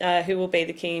choose who will be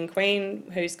the king and queen,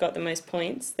 who's got the most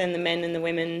points, then the men and the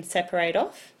women separate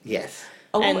off. Yes.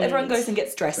 Everyone goes and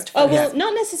gets dressed. Not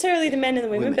necessarily the men and the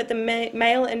women. But the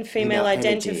male and female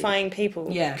identifying people.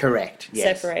 Yeah, correct.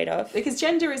 Yes. Separate off, because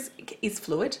gender is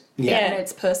fluid. And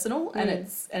it's personal, and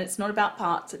it's not about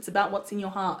parts. It's about what's in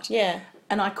your heart. Yeah,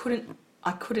 and I couldn't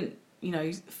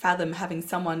fathom having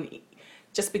someone,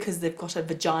 just because they've got a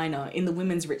vagina in the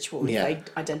women's ritual, if they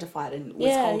identified and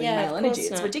was holding male energy.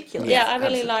 It's ridiculous. Yeah, I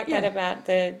really like that about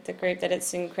the group, that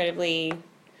it's incredibly.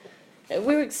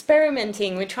 We're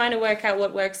experimenting. We're trying to work out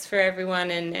what works for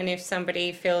everyone, and if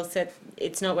somebody feels that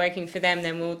it's not working for them,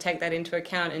 then we'll take that into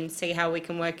account and see how we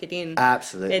can work it in.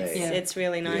 Absolutely. It's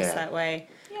really nice that way.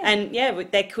 Yeah. And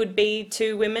there could be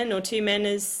 2 women or 2 men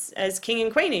as king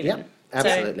and queen even. Yep.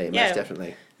 Absolutely. So, most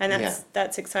definitely. And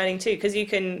that's exciting too, because you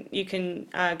can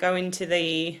go into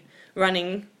the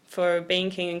running for being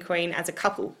king and queen as a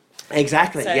couple.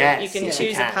 Exactly. So you can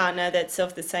choose a partner that's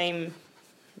of the same.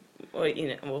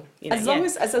 As long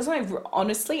as I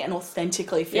honestly and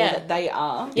authentically feel that they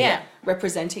are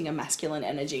representing a masculine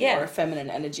energy or a feminine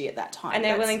energy at that time, and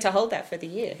they're willing to hold that for the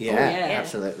year.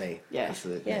 Absolutely.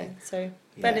 Absolutely. Yeah. So,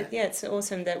 but it's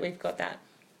awesome that we've got that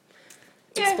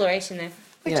exploration there.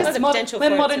 We're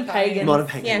modern pagans. Modern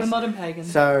pagans. We're modern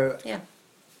pagans. So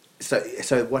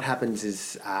So what happens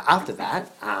is after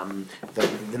that,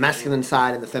 the masculine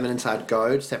side and the feminine side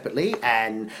go separately,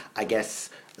 and I guess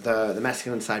the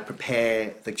masculine side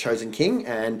prepare the chosen king,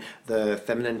 and the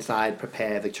feminine side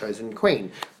prepare the chosen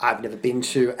queen. I've never been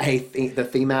to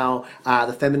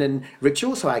the feminine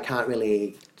ritual, so I can't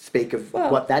really speak of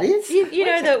what that is. You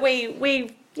know that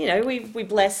we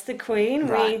bless the queen.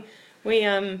 Right. We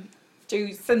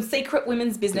do some secret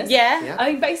women's business. Yeah.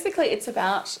 I mean, basically,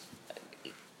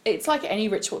 it's like any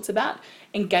ritual. It's about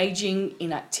engaging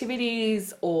in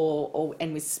activities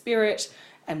and with spirit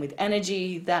and with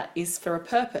energy that is for a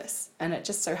purpose. And it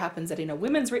just so happens that in a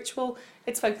women's ritual,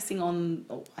 it's focusing on,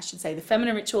 or I should say the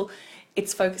feminine ritual,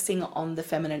 it's focusing on the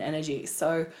feminine energy.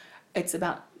 So it's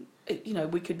about,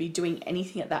 we could be doing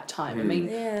anything at that time. I mean,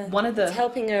 it's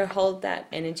helping her hold that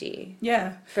energy.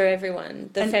 Yeah. For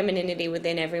everyone. The femininity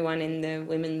within everyone in the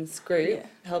women's group,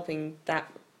 helping that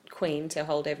queen to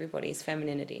hold everybody's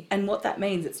femininity. And what that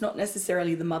means, it's not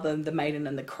necessarily the mother, the maiden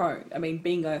and the crone. I mean,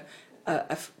 being a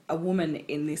woman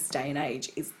in this day and age,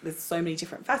 there's so many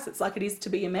different facets, like it is to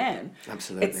be a man.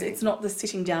 Absolutely. It's not the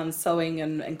sitting down sewing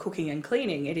and cooking and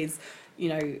cleaning. It is,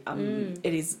 it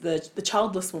is the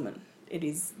childless woman. It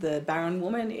is the barren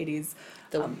woman. It is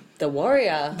the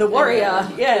warrior. The warrior,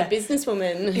 the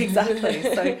businesswoman. Exactly.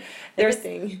 So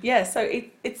everything. So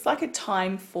it's like a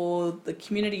time for the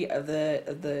community of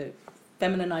the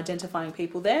feminine identifying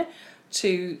people there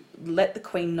to let the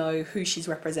queen know who she's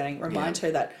representing, remind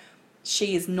her that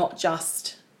she is not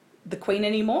just the queen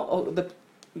anymore, or the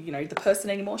person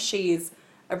anymore. She is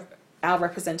our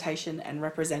representation, and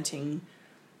representing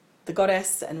the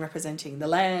goddess and representing the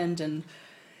land, and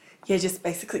just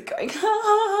basically going,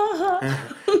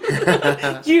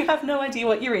 you have no idea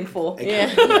what you're in for. But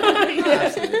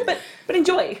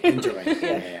enjoy.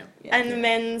 And the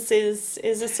men's is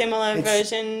a similar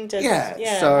version, so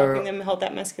helping them hold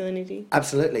that masculinity.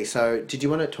 Absolutely. So, did you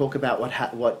want to talk about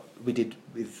what we did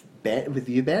with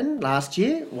you, Ben, last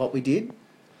year? What we did?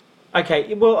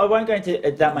 Okay, well, I won't go into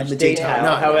that much detail.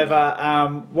 No,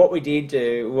 However, what we did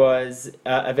do was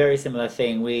a very similar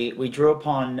thing. We drew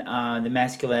upon the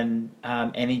masculine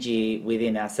energy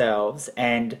within ourselves,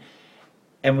 and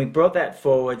we brought that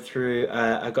forward through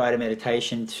a guided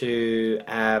meditation to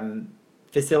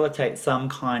facilitate some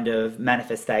kind of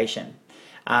manifestation.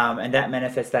 And that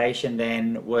manifestation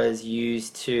then was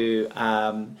used to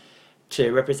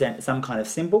represent some kind of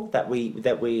symbol that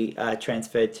we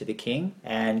transferred to the king,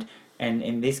 and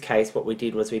in this case, what we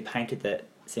did was we painted that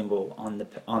symbol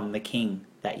on the king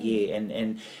that year,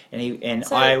 and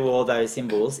I wore those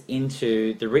symbols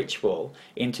into the ritual,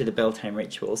 into the Beltane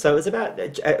ritual. So it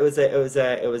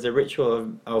was a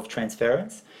ritual of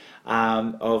transference,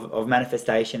 of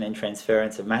manifestation and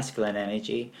transference of masculine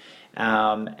energy,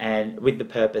 and with the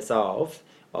purpose of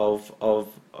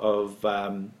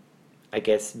I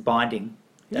guess binding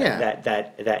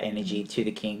that energy to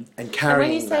the king. And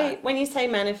carrying when you say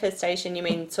manifestation, you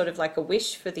mean sort of like a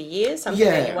wish for the year, something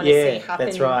that you want to see happen.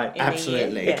 That's right.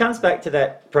 Absolutely. The year? It comes back to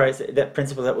that process, that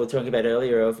principle that we were talking about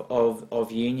earlier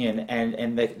of union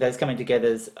and those coming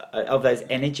together of those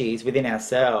energies within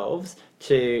ourselves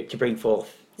to bring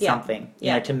forth something,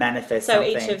 to manifest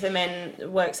something. So each of the men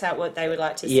works out what they would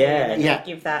like to see, and then they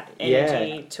give that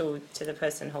energy to the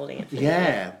person holding it.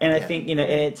 And I think and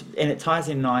it ties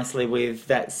in nicely with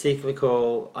that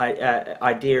cyclical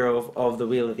idea of the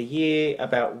wheel of the year,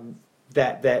 about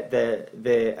that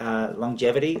the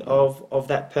longevity of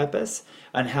that purpose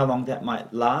and how long that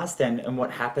might last, and what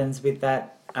happens with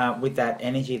that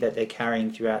energy that they're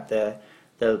carrying throughout that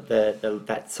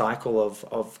cycle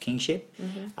of kingship.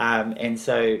 And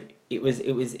so it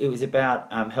was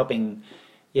about helping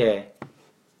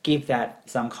give that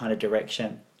some kind of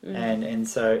direction. And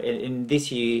so in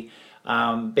this year,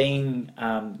 being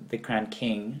the crowned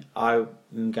king, I'm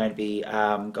going to be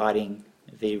guiding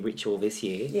the ritual this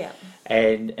year,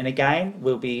 and again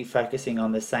we'll be focusing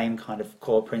on the same kind of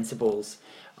core principles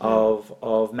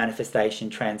of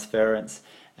manifestation, transference,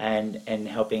 and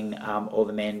helping all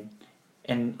the men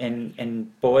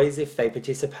and boys, if they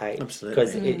participate,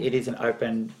 because it is an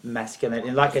open masculine,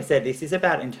 and like I said, this is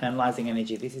about internalizing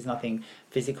energy. This is nothing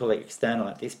physical or external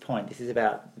at this point. This is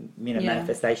about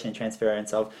manifestation and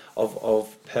transference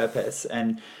of purpose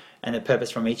and the purpose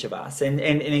from each of us, and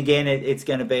again it's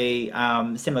going to be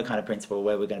similar kind of principle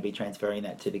where we're going to be transferring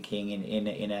that to the king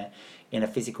in a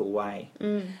physical way.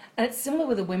 And it's similar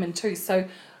with the women too. So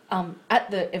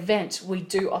at the event we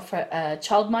do offer a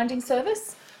child minding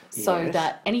service. So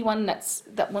that anyone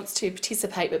that wants to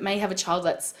participate but may have a child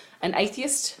that's an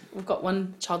atheist, we've got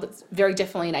one child that's very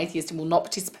definitely an atheist and will not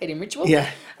participate in ritual.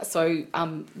 So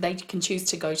they can choose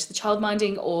to go to the child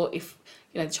minding, or if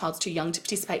the child's too young to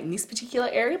participate in this particular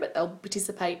area, but they'll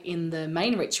participate in the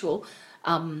main ritual,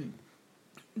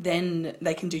 then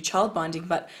they can do child binding.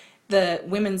 But the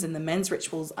women's and the men's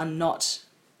rituals are not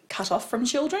cut off from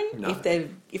children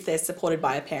if they're supported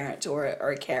by a parent or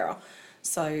a carer.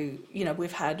 So,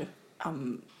 we've had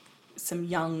some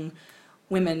young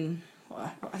women,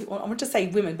 I want to say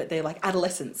women, but they're like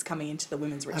adolescents coming into the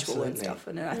women's ritual and stuff.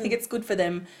 And I think it's good for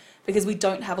them because we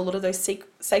don't have a lot of those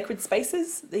sacred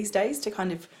spaces these days to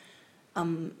kind of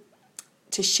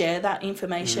to share that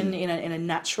information in a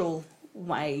natural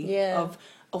way of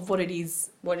what it is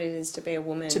to be a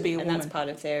woman, and that's part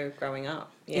of their growing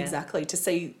up. Exactly. To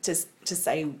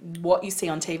say what you see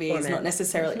on TV is not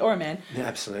necessarily, or a man. Yeah,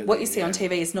 absolutely. What you see on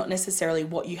TV is not necessarily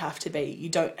what you have to be. You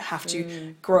don't have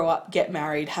to grow up, get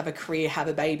married, have a career, have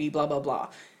a baby, blah blah blah.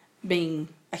 Being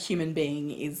a human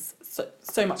being is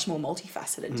so much more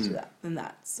multifaceted than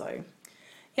that. So,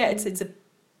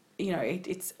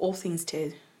 it's all things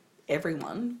to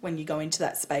everyone when you go into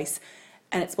that space,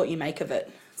 and it's what you make of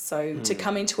it. So to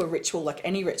come into a ritual, like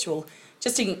any ritual,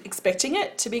 just expecting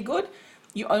it to be good,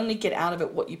 you only get out of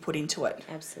it what you put into it.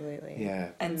 Absolutely. Yeah.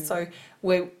 And so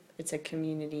it's a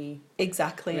community.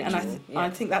 Exactly. Ritual. And I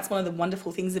think that's one of the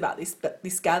wonderful things about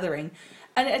this gathering.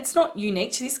 And it's not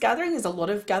unique to this gathering. There's a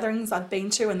lot of gatherings I've been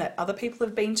to and that other people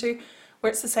have been to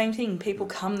where it's the same thing. People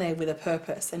come there with a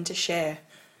purpose and to share.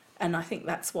 And I think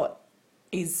that's what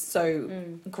is so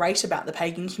great about the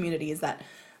pagan community is that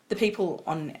the people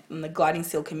on the Gliding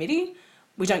Seal Committee,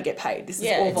 we don't get paid. This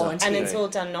is all volunteer. And it's all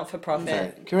done not for profit.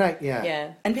 Okay. Correct, yeah.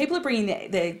 Yeah. And people are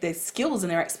bringing their skills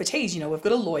and their expertise. We've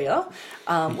got a lawyer,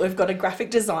 we've got a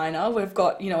graphic designer, we've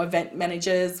got, event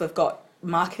managers, we've got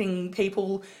marketing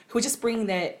people who are just bringing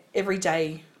their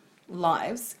everyday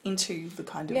lives into the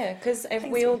kind of... Yeah, because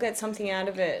we all get something out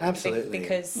of it. Absolutely.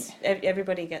 Because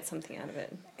everybody gets something out of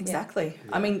it. Exactly.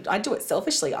 Yeah. I mean, I do it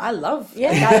selfishly. I love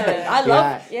gathering. I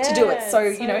love to do it.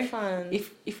 So, fun.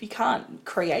 if you can't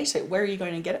create it, where are you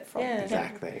going to get it from? Yeah.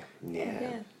 Exactly.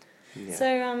 Yeah.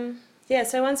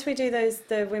 So once we do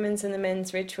the women's and the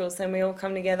men's rituals, then we all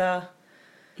come together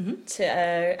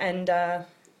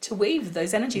to weave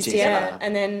those energies together.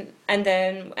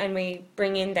 and we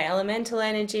bring in the elemental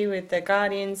energy with the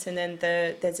guardians, and then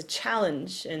there's a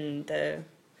challenge and the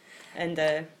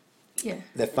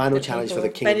final challenge for the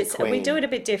king and the queen. We do it a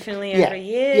bit differently every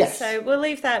year, yes. so we'll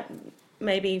leave that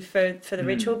maybe for the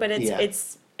ritual, but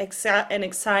it's an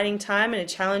exciting time and a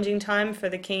challenging time for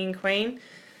the king and queen.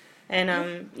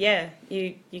 And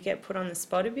you get put on the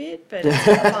spot a bit, but it's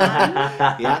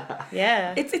fun.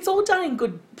 Yeah. It's all done in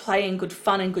good play and good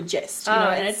fun and good jest,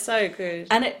 and it's so good.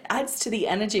 And it adds to the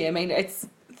energy. I mean, it's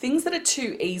things that are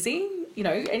too easy,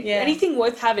 anything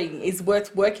worth having is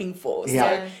worth working for.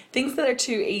 Yeah. So things that are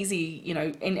too easy,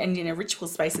 and in a ritual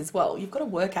space as well, you've got to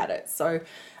work at it. So,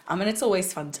 and it's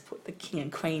always fun to put the king and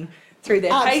queen through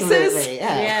their paces.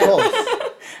 Yeah, of course.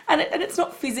 And it's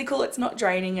not physical, it's not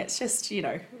draining, it's just,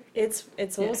 It's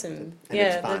awesome.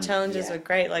 And the challenges were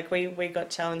great. Like we got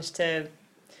challenged to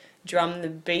drum the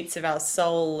beats of our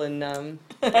soul and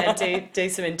do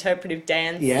some interpretive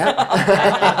dance. Yeah.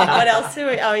 What else do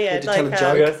we? Oh yeah, tell a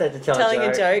joke. Telling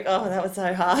a joke. Oh, that was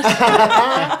so hard.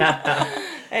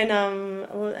 and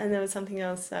there was something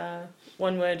else.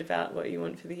 One word about what you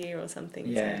want for the year or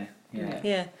something.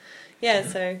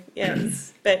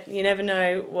 But you never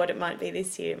know what it might be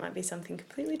this year. It might be something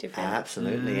completely different.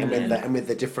 Absolutely, and with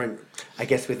the different, I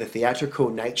guess, with the theatrical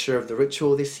nature of the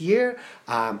ritual this year,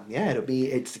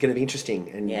 it's going to be interesting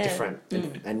and different,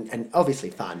 and obviously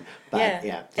fun. But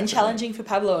and challenging for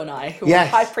Pablo and I, who are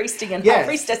high priesting and high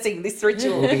priestessing this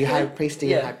ritual. We'll be high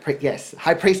priesting and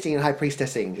high priesting and high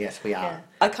priestessing. Yes, we are. Yeah.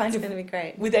 It's going to be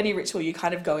great. With any ritual, you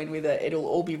kind of go in with it'll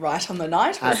all be right on the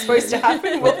night. What's supposed to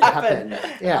happen will happen.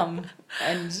 Yeah.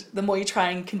 And the more you try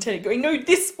and continue going, no,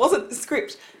 this wasn't the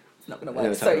script, it's not going to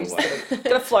work. So you just got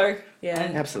to flow.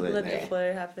 Yeah, absolutely. Let the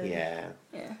flow happen. Yeah.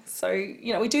 So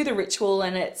we do the ritual,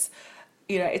 and it's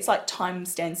it's like time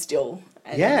stands still,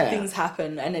 and things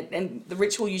happen, and the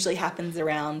ritual usually happens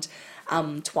around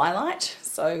twilight.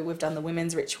 So we've done the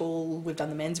women's ritual, we've done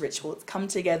the men's ritual. It's come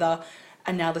together.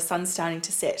 And now the sun's starting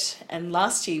to set. And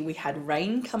last year we had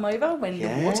rain come over when the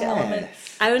water element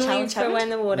challenge happened. When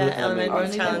the water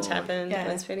element challenge happened. Yeah.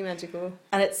 It was pretty magical.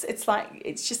 And it's like,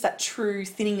 it's just that true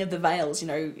thinning of the veils.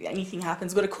 Anything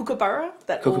happens. We've got a kookaburra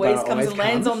that always comes and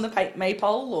lands on the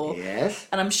maypole.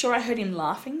 And I'm sure I heard him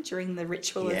laughing during the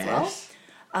ritual as well.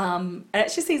 And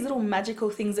it's just these little magical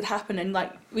things that happen. And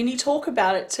like when you talk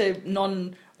about it to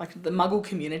the Muggle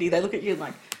community, they look at you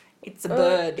like, it's a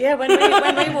bird. Yeah, when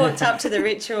we walked up to the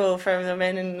ritual from the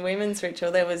men and women's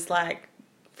ritual, there was like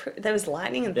there was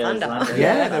lightning and thunder.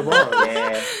 Yeah, there was.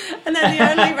 Yeah. And then the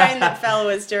only rain that fell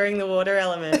was during the water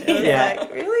element. It was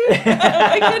like, really? We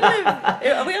couldn't have.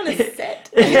 Are we on a set?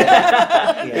 We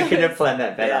couldn't have planned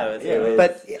that better.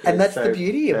 And that's the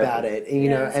beauty about it, you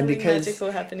know, and because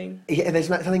magical happening. Yeah, there's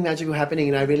something magical happening,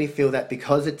 and I really feel that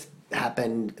because it's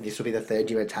happened, this will be the third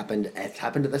year it's happened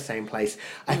at the same place.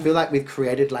 I feel like we've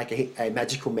created like a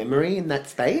magical memory in that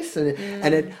space,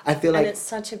 and I feel like and it's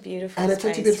such a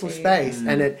beautiful space,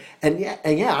 and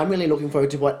I'm really looking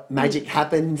forward to what magic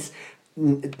happens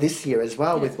this year as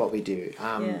well with what we do,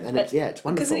 and it's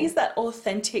wonderful because it is that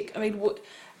authentic. I mean,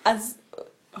 as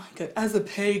a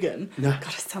pagan, God, I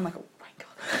sound like a wanker.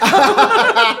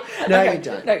 No, you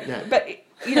don't. No, but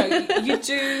you know, you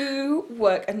do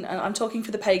work, and I'm talking for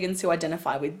the pagans who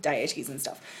identify with deities and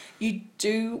stuff. You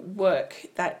do work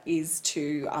that is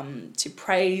to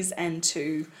praise and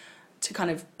to kind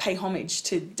of pay homage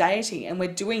to deity, and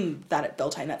we're doing that at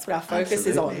Beltane. That's what our focus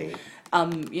is on.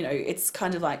 You know, it's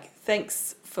kind of like,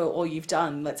 thanks for all you've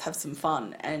done, let's have some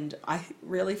fun. And I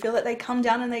really feel that they come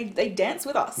down and they dance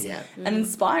with us and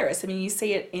inspire us. I mean, you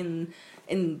see it in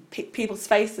people's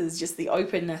faces, just the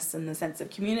openness and the sense of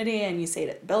community, and you see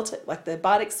it at like the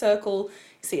Bardic Circle,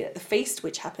 you see it at the feast,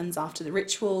 which happens after the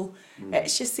ritual.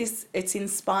 It's just this, it's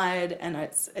inspired, and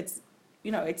it's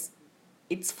you know,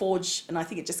 it's forged, and I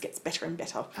think it just gets better and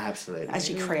better. Absolutely. As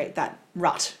you create that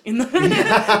rut in the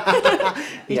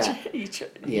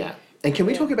And can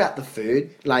we talk about the food?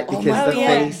 Like, because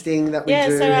feasting that we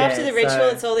do. So after the ritual,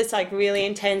 it's all this like really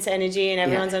intense energy, and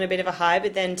everyone's on a bit of a high,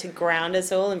 but then to ground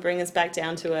us all and bring us back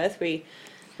down to earth, we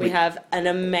have an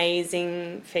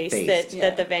amazing feast.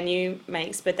 That the venue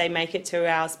makes, but they make it to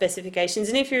our specifications.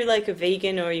 And if you're like a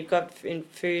vegan or you've got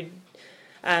food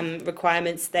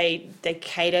requirements, they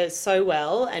cater so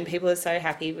well, and people are so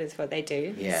happy with what they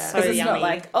do. Because it's yummy. Not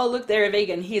like, oh look, they're a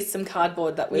vegan, here's some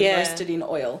cardboard that we've roasted in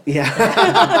oil.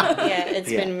 It's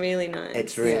been really nice.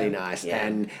 It's really nice.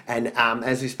 And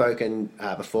as we've spoken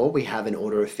before, we have an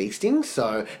order of feasting,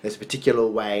 so there's a particular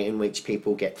way in which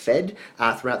people get fed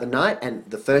throughout the night, and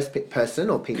the first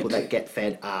person or people that get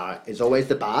fed is always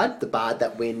the bard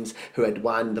that wins, who had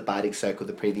won the Bardic Circle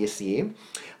the previous year.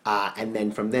 And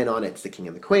then from then on, it's the king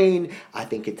and the queen. I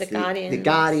think it's the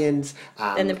guardians,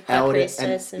 and the high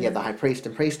priestess, the high priest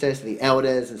and priestess, the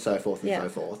elders, and so forth and so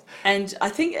forth. And I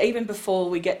think even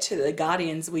before we get to the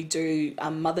guardians, we do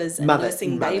mothers and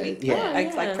nursing babies,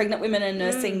 like pregnant women and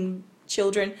nursing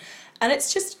children. And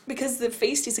it's just because the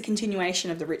feast is a continuation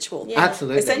of the ritual.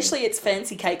 Absolutely. Essentially, it's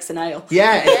fancy cakes and ale.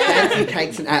 It's fancy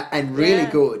cakes and really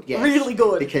good. Yes. Really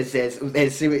good. Because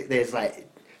there's like,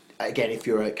 again, if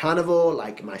you're a carnivore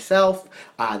like myself,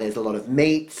 there's a lot of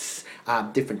meats,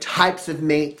 different types of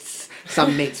meats,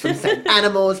 some meats from certain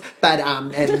animals, but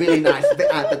and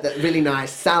really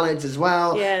nice salads as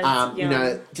well. You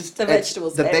know, just the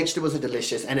vegetables. The vegetables are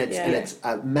delicious, and it's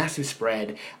a massive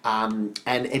spread. And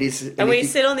it is. And we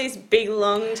sit on these big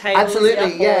long tables.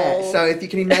 Absolutely, So if you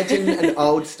can imagine an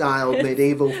old style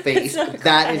medieval feast,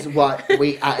 that is what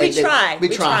we are. We try.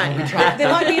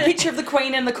 There might be a picture of the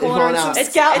Queen in the corner and some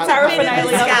scalp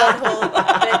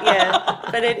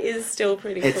but it is still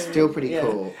pretty cool. It's still pretty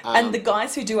cool. And the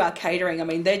guys who do our catering, I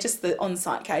mean, they're just the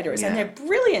on-site caterers, and they're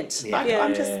brilliant.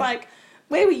 I'm just like,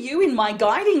 where were you in my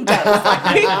guiding days?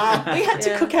 Like, we had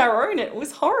to cook our own. It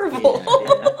was horrible.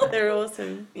 They're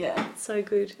awesome. Yeah. So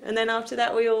good. And then after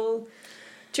that, we all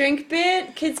drink a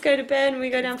bit, kids go to bed, and we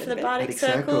go down for the Bardic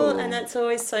Circle, and that's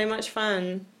always so much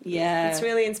fun. Yeah. It's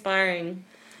really inspiring.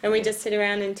 And we just sit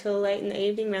around until late in the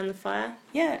evening around the fire.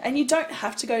 Yeah, and you don't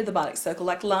have to go to the Bardic Circle.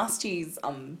 Like last year's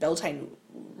Beltane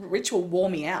ritual wore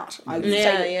me out. I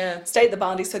stayed at the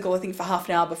Bardic Circle, I think, for half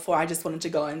an hour before I just wanted to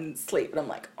go and sleep. But I'm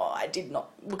like, I did not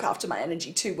look after my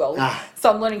energy too well.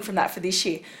 So I'm learning from that for this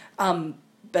year.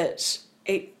 But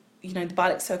you know, the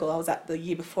Bardic Circle I was at the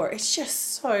year before, it's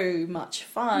just so much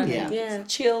fun.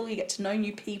 It's chill, you get to know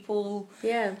new people.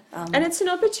 And it's an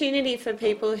opportunity for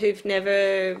people who've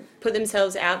never put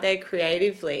themselves out there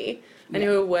creatively and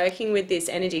who are working with this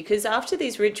energy. Because after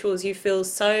these rituals, you feel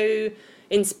so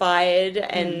inspired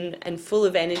and full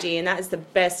of energy, and that is the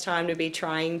best time to be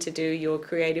trying to do your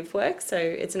creative work. So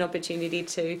it's an opportunity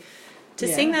to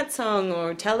sing that song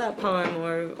or tell that poem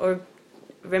or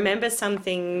remember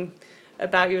something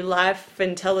about your life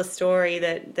and tell a story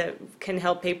that can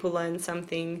help people learn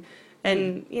something.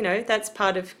 And you know, that's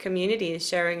part of community, is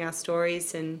sharing our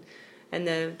stories and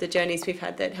the journeys we've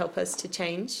had that help us to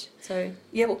change. So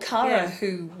Cara,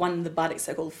 who won the Bardic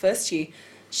Circle the first year,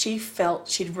 she felt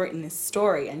she'd written this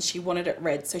story and she wanted it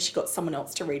read, so she got someone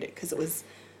else to read it because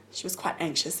she was quite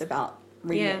anxious about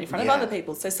reading it in front of other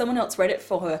people. So someone else read it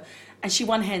for her and she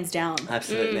won hands down.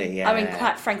 Absolutely, yeah. I mean,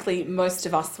 quite frankly, most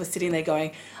of us were sitting there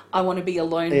going, I want to be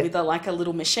alone with a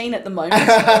little machine at the moment or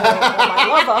my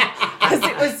lover. Because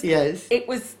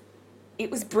it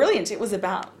was brilliant. It was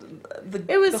about the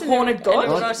haunted god.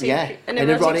 An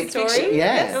erotic story.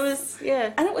 Yeah. It was,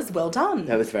 and it was well done.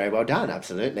 That was very well done,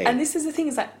 absolutely. And this is the thing,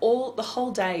 is that the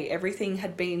whole day, everything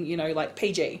had been, like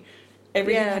PG.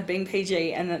 Everything had been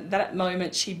PG, and at that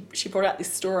moment she brought out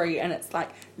this story, and it's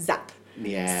like zap.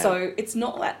 Yeah. So it's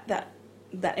not that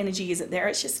energy isn't there.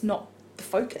 It's just not the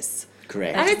focus.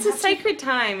 Correct. And it's a sacred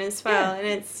time as well, and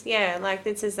it's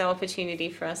this is the opportunity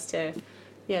for us to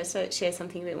share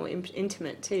something a bit more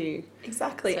intimate too.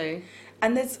 Exactly. So,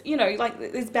 and there's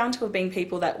there's bound to have been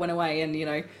people that went away and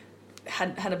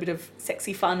had a bit of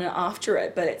sexy fun after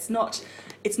it, but it's not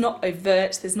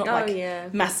overt. There's not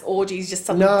mass orgies just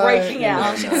suddenly breaking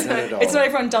out. It's not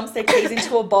everyone dumps their keys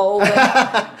into a bowl.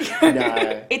 And,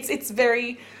 no.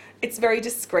 It's very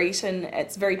discreet and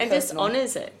it's very personal. And just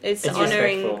honours it. It's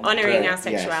honouring our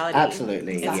sexuality. Yes,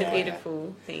 absolutely. It's a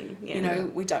beautiful thing. Yeah.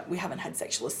 We haven't had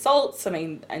sexual assaults. I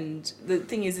mean, and the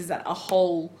thing is that a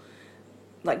whole,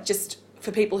 just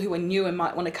for people who are new and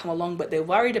might want to come along, but they're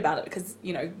worried about it because,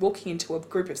 walking into a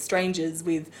group of strangers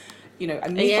with, a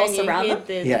mythos around them.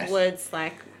 The words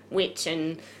like witch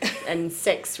and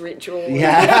sex ritual.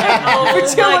 Yeah. Oh my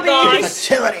gosh.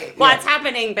 Fertility. What's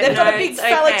happening? But they've got a big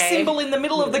phallic symbol in the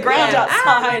middle of the ground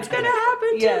outside. It's going to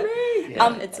happen to me.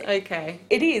 Yeah. It's okay.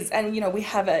 It is. And, we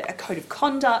have a code of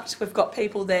conduct. We've got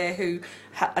people there who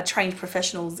are trained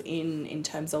professionals in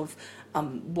terms of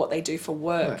what they do for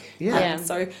work. Yeah.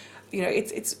 So,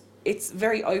 it's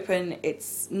very open.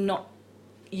 It's not...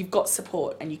 You've got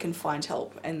support and you can find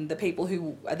help, and the people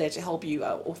who are there to help you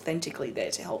are authentically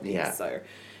there to help you. So,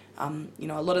 a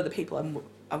lot of the people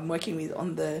I'm working with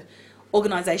on the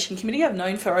organisation committee I've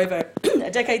known for over a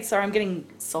decade. Sorry, I'm getting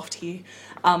soft here.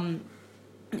 And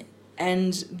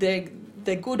they're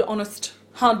good, honest,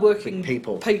 hardworking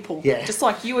people. Yeah. Just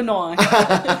like you and I.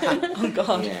 Oh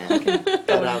God.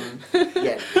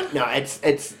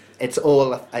 It's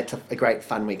a great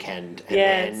fun weekend.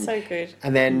 And it's so good.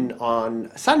 And then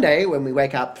on Sunday, when we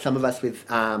wake up, some of us with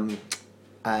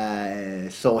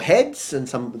sore heads and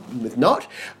some with not,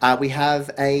 we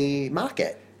have a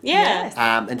market. Yes.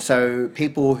 And so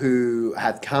people who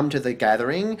have come to the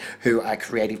gathering, who are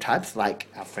creative types, like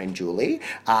our friend Julie,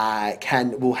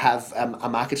 will have a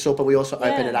market stall, but we also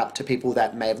open it up to people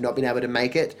that may have not been able to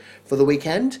make it for the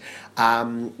weekend.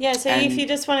 So if you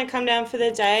just want to come down for the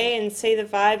day and see the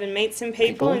vibe and meet some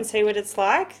people and see what it's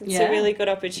like, it's a really good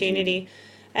opportunity.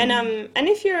 And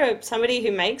if you're somebody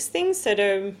who makes things that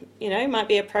are, might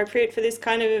be appropriate for this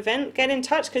kind of event, get in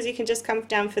touch, because you can just come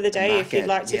down for the day if you'd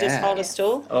like to just hold a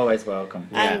stall. Always welcome.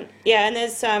 And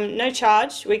there's no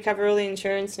charge. We cover all the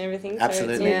insurance and everything.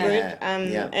 Absolutely. So it's all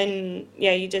good. And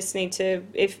you just need to,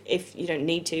 if you don't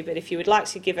need to, but if you would like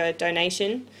to give a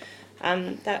donation,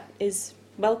 that is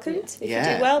welcomed if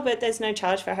you do well, but there's no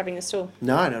charge for having a stall.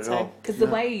 No, not at all. Because the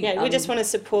way... we just want to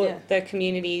support the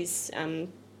community's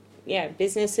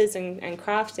businesses and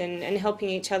craft and helping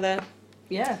each other.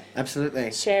 Yeah,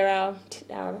 absolutely. Share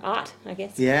our art, I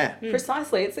guess. Yeah,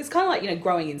 precisely. It's kind of like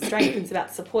growing in strength. It's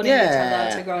about supporting each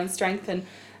other to grow in strength, and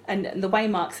the way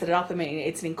Mark set it up. I mean,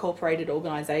 it's an incorporated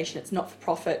organisation. It's not for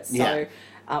profit, so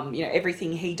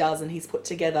everything he does and he's put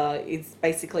together is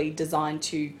basically designed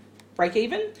to break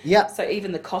even. Yeah. So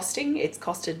even the costing, it's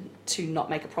costed to not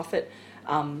make a profit,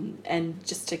 and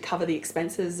just to cover the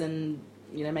expenses and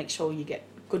make sure you get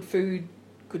good food,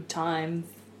 good times,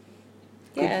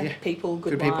 good people,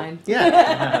 good wine.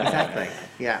 Yeah, exactly.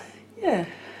 Yeah. Yeah.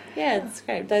 Yeah, it's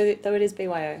great. Though it is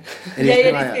BYO. It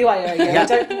is BYO.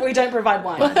 Yeah. We don't provide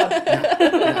wine.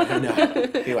 No.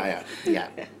 BYO. Yeah.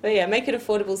 But make it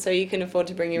affordable so you can afford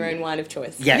to bring your own wine of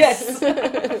choice. Yes.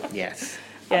 Yes.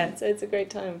 Yeah, so it's a great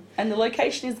time. And the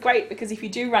location is great because if you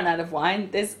do run out of wine,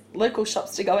 there's local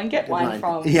shops to go and get wine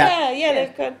from.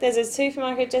 There's a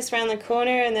supermarket just around the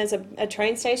corner, and there's a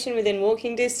train station within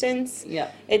walking distance. Yeah.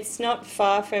 It's not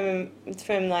far from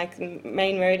like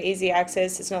main road, easy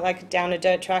access. It's not like down a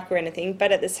dirt track or anything,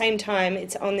 but at the same time,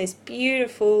 it's on this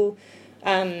beautiful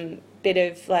bit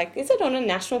of is it on a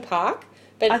national park?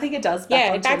 But I think it does.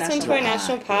 It backs onto a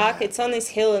national park. Yeah. It's on this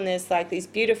hill, and there's these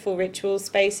beautiful ritual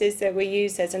spaces that we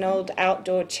use. There's an old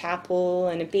outdoor chapel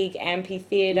and a big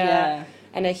amphitheatre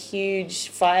and a huge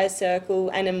fire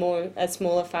circle and a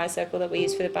smaller fire circle that we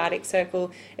use for the Bardic Circle.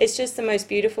 It's just the most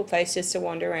beautiful place just to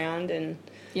wander around and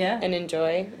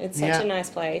enjoy. It's such a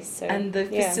nice place. So, and the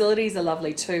facilities are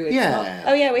lovely too. We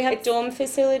have dorm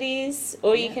facilities,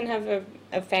 or you can have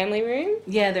a family room.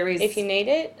 Yeah, there is. If you need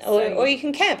it, or you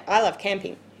can camp. I love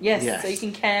camping. Yes, so you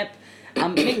can camp.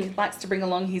 Mick likes to bring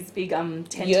along his big tent.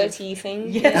 Yurty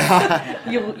thing. Yeah.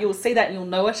 you'll see that and you'll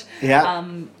know it. Yeah.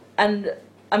 And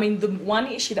I mean, the one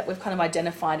issue that we've kind of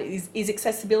identified is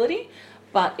accessibility,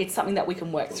 but it's something that we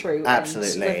can work through.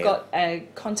 Absolutely. And we've got a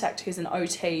contact who's an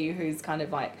OT who's kind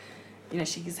of like, you know,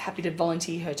 she's happy to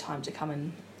volunteer her time to come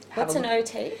and have What's an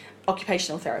OT?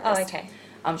 Occupational therapist. Oh, okay.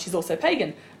 She's also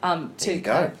pagan,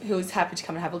 who is happy to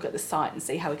come and have a look at the site and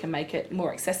see how we can make it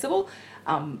more accessible.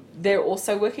 They're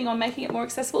also working on making it more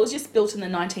accessible. It was just built in the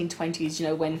 1920s, you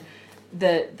know, when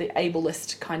the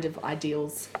ableist kind of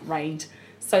ideals reigned.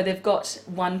 So they've got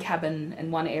one cabin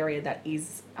and one area that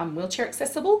is wheelchair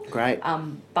accessible. Great.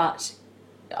 But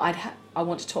I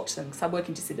want to talk to them because I work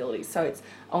in disability. So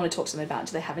I want to talk to them about,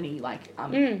 do they have any like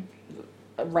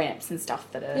ramps and stuff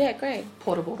that are great.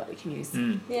 portable that we can use.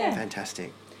 Yeah.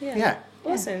 Fantastic. Yeah.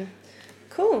 Awesome.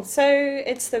 Cool. So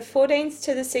it's the 14th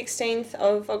to the 16th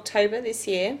of October this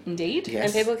year. Indeed. Yes.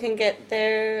 And people can get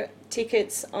their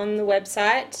tickets on the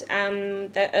website.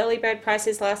 The early bird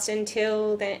prices last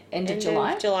until the end of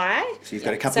July. So you've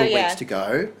got a couple of weeks to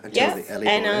go until the early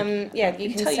bird. And you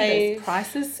can tell save you those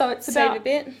prices. So it's save about a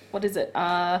bit. What is it?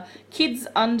 Kids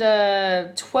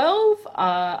under 12,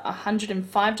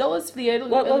 $105 for the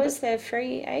early. What was their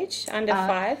free age? Under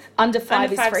 5. Under 5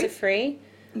 under is 5's free. are free.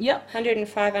 Yep.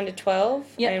 105 under 12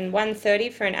 and 130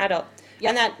 for an adult. Yep.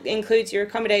 And that includes your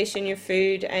accommodation, your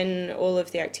food, and all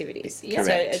of the activities. Correct.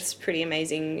 So it's pretty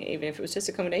amazing, even if it was just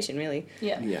accommodation, really.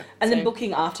 Yeah. Yeah. And So- then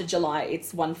booking after July,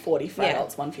 it's 140 for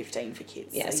adults, 115 for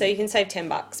kids. Yeah, so you can save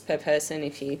 $10 per person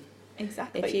if you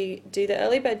do the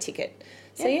early bird ticket.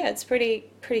 So it's pretty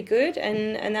good,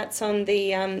 and that's on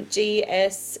the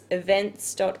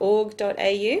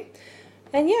gsevents.org.au.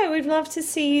 And we'd love to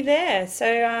see you there.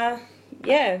 So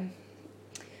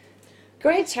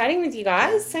great chatting with you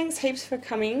guys. Thanks heaps for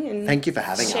coming and Thank you for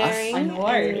having us. sharing. I know.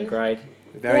 and- Great.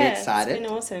 Very excited. It's been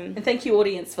awesome. And thank you,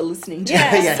 audience, for listening to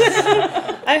Yes.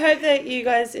 Yes. I hope that you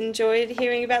guys enjoyed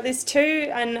hearing about this too,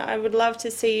 and I would love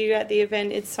to see you at the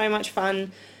event. It's so much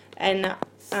fun, and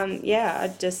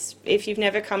if you've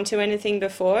never come to anything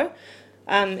before,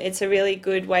 it's a really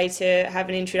good way to have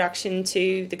an introduction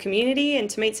to the community and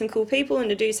to meet some cool people and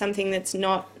to do something that's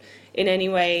not in any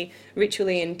way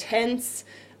ritually intense.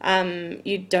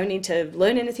 You don't need to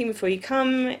learn anything before you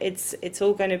come. It's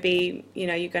all going to be,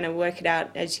 you're going to work it out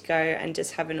as you go and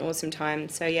just have an awesome time.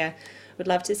 So would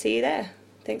love to see you there.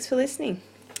 Thanks for listening.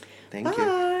 Thank you.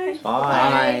 Bye. Bye.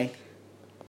 Bye.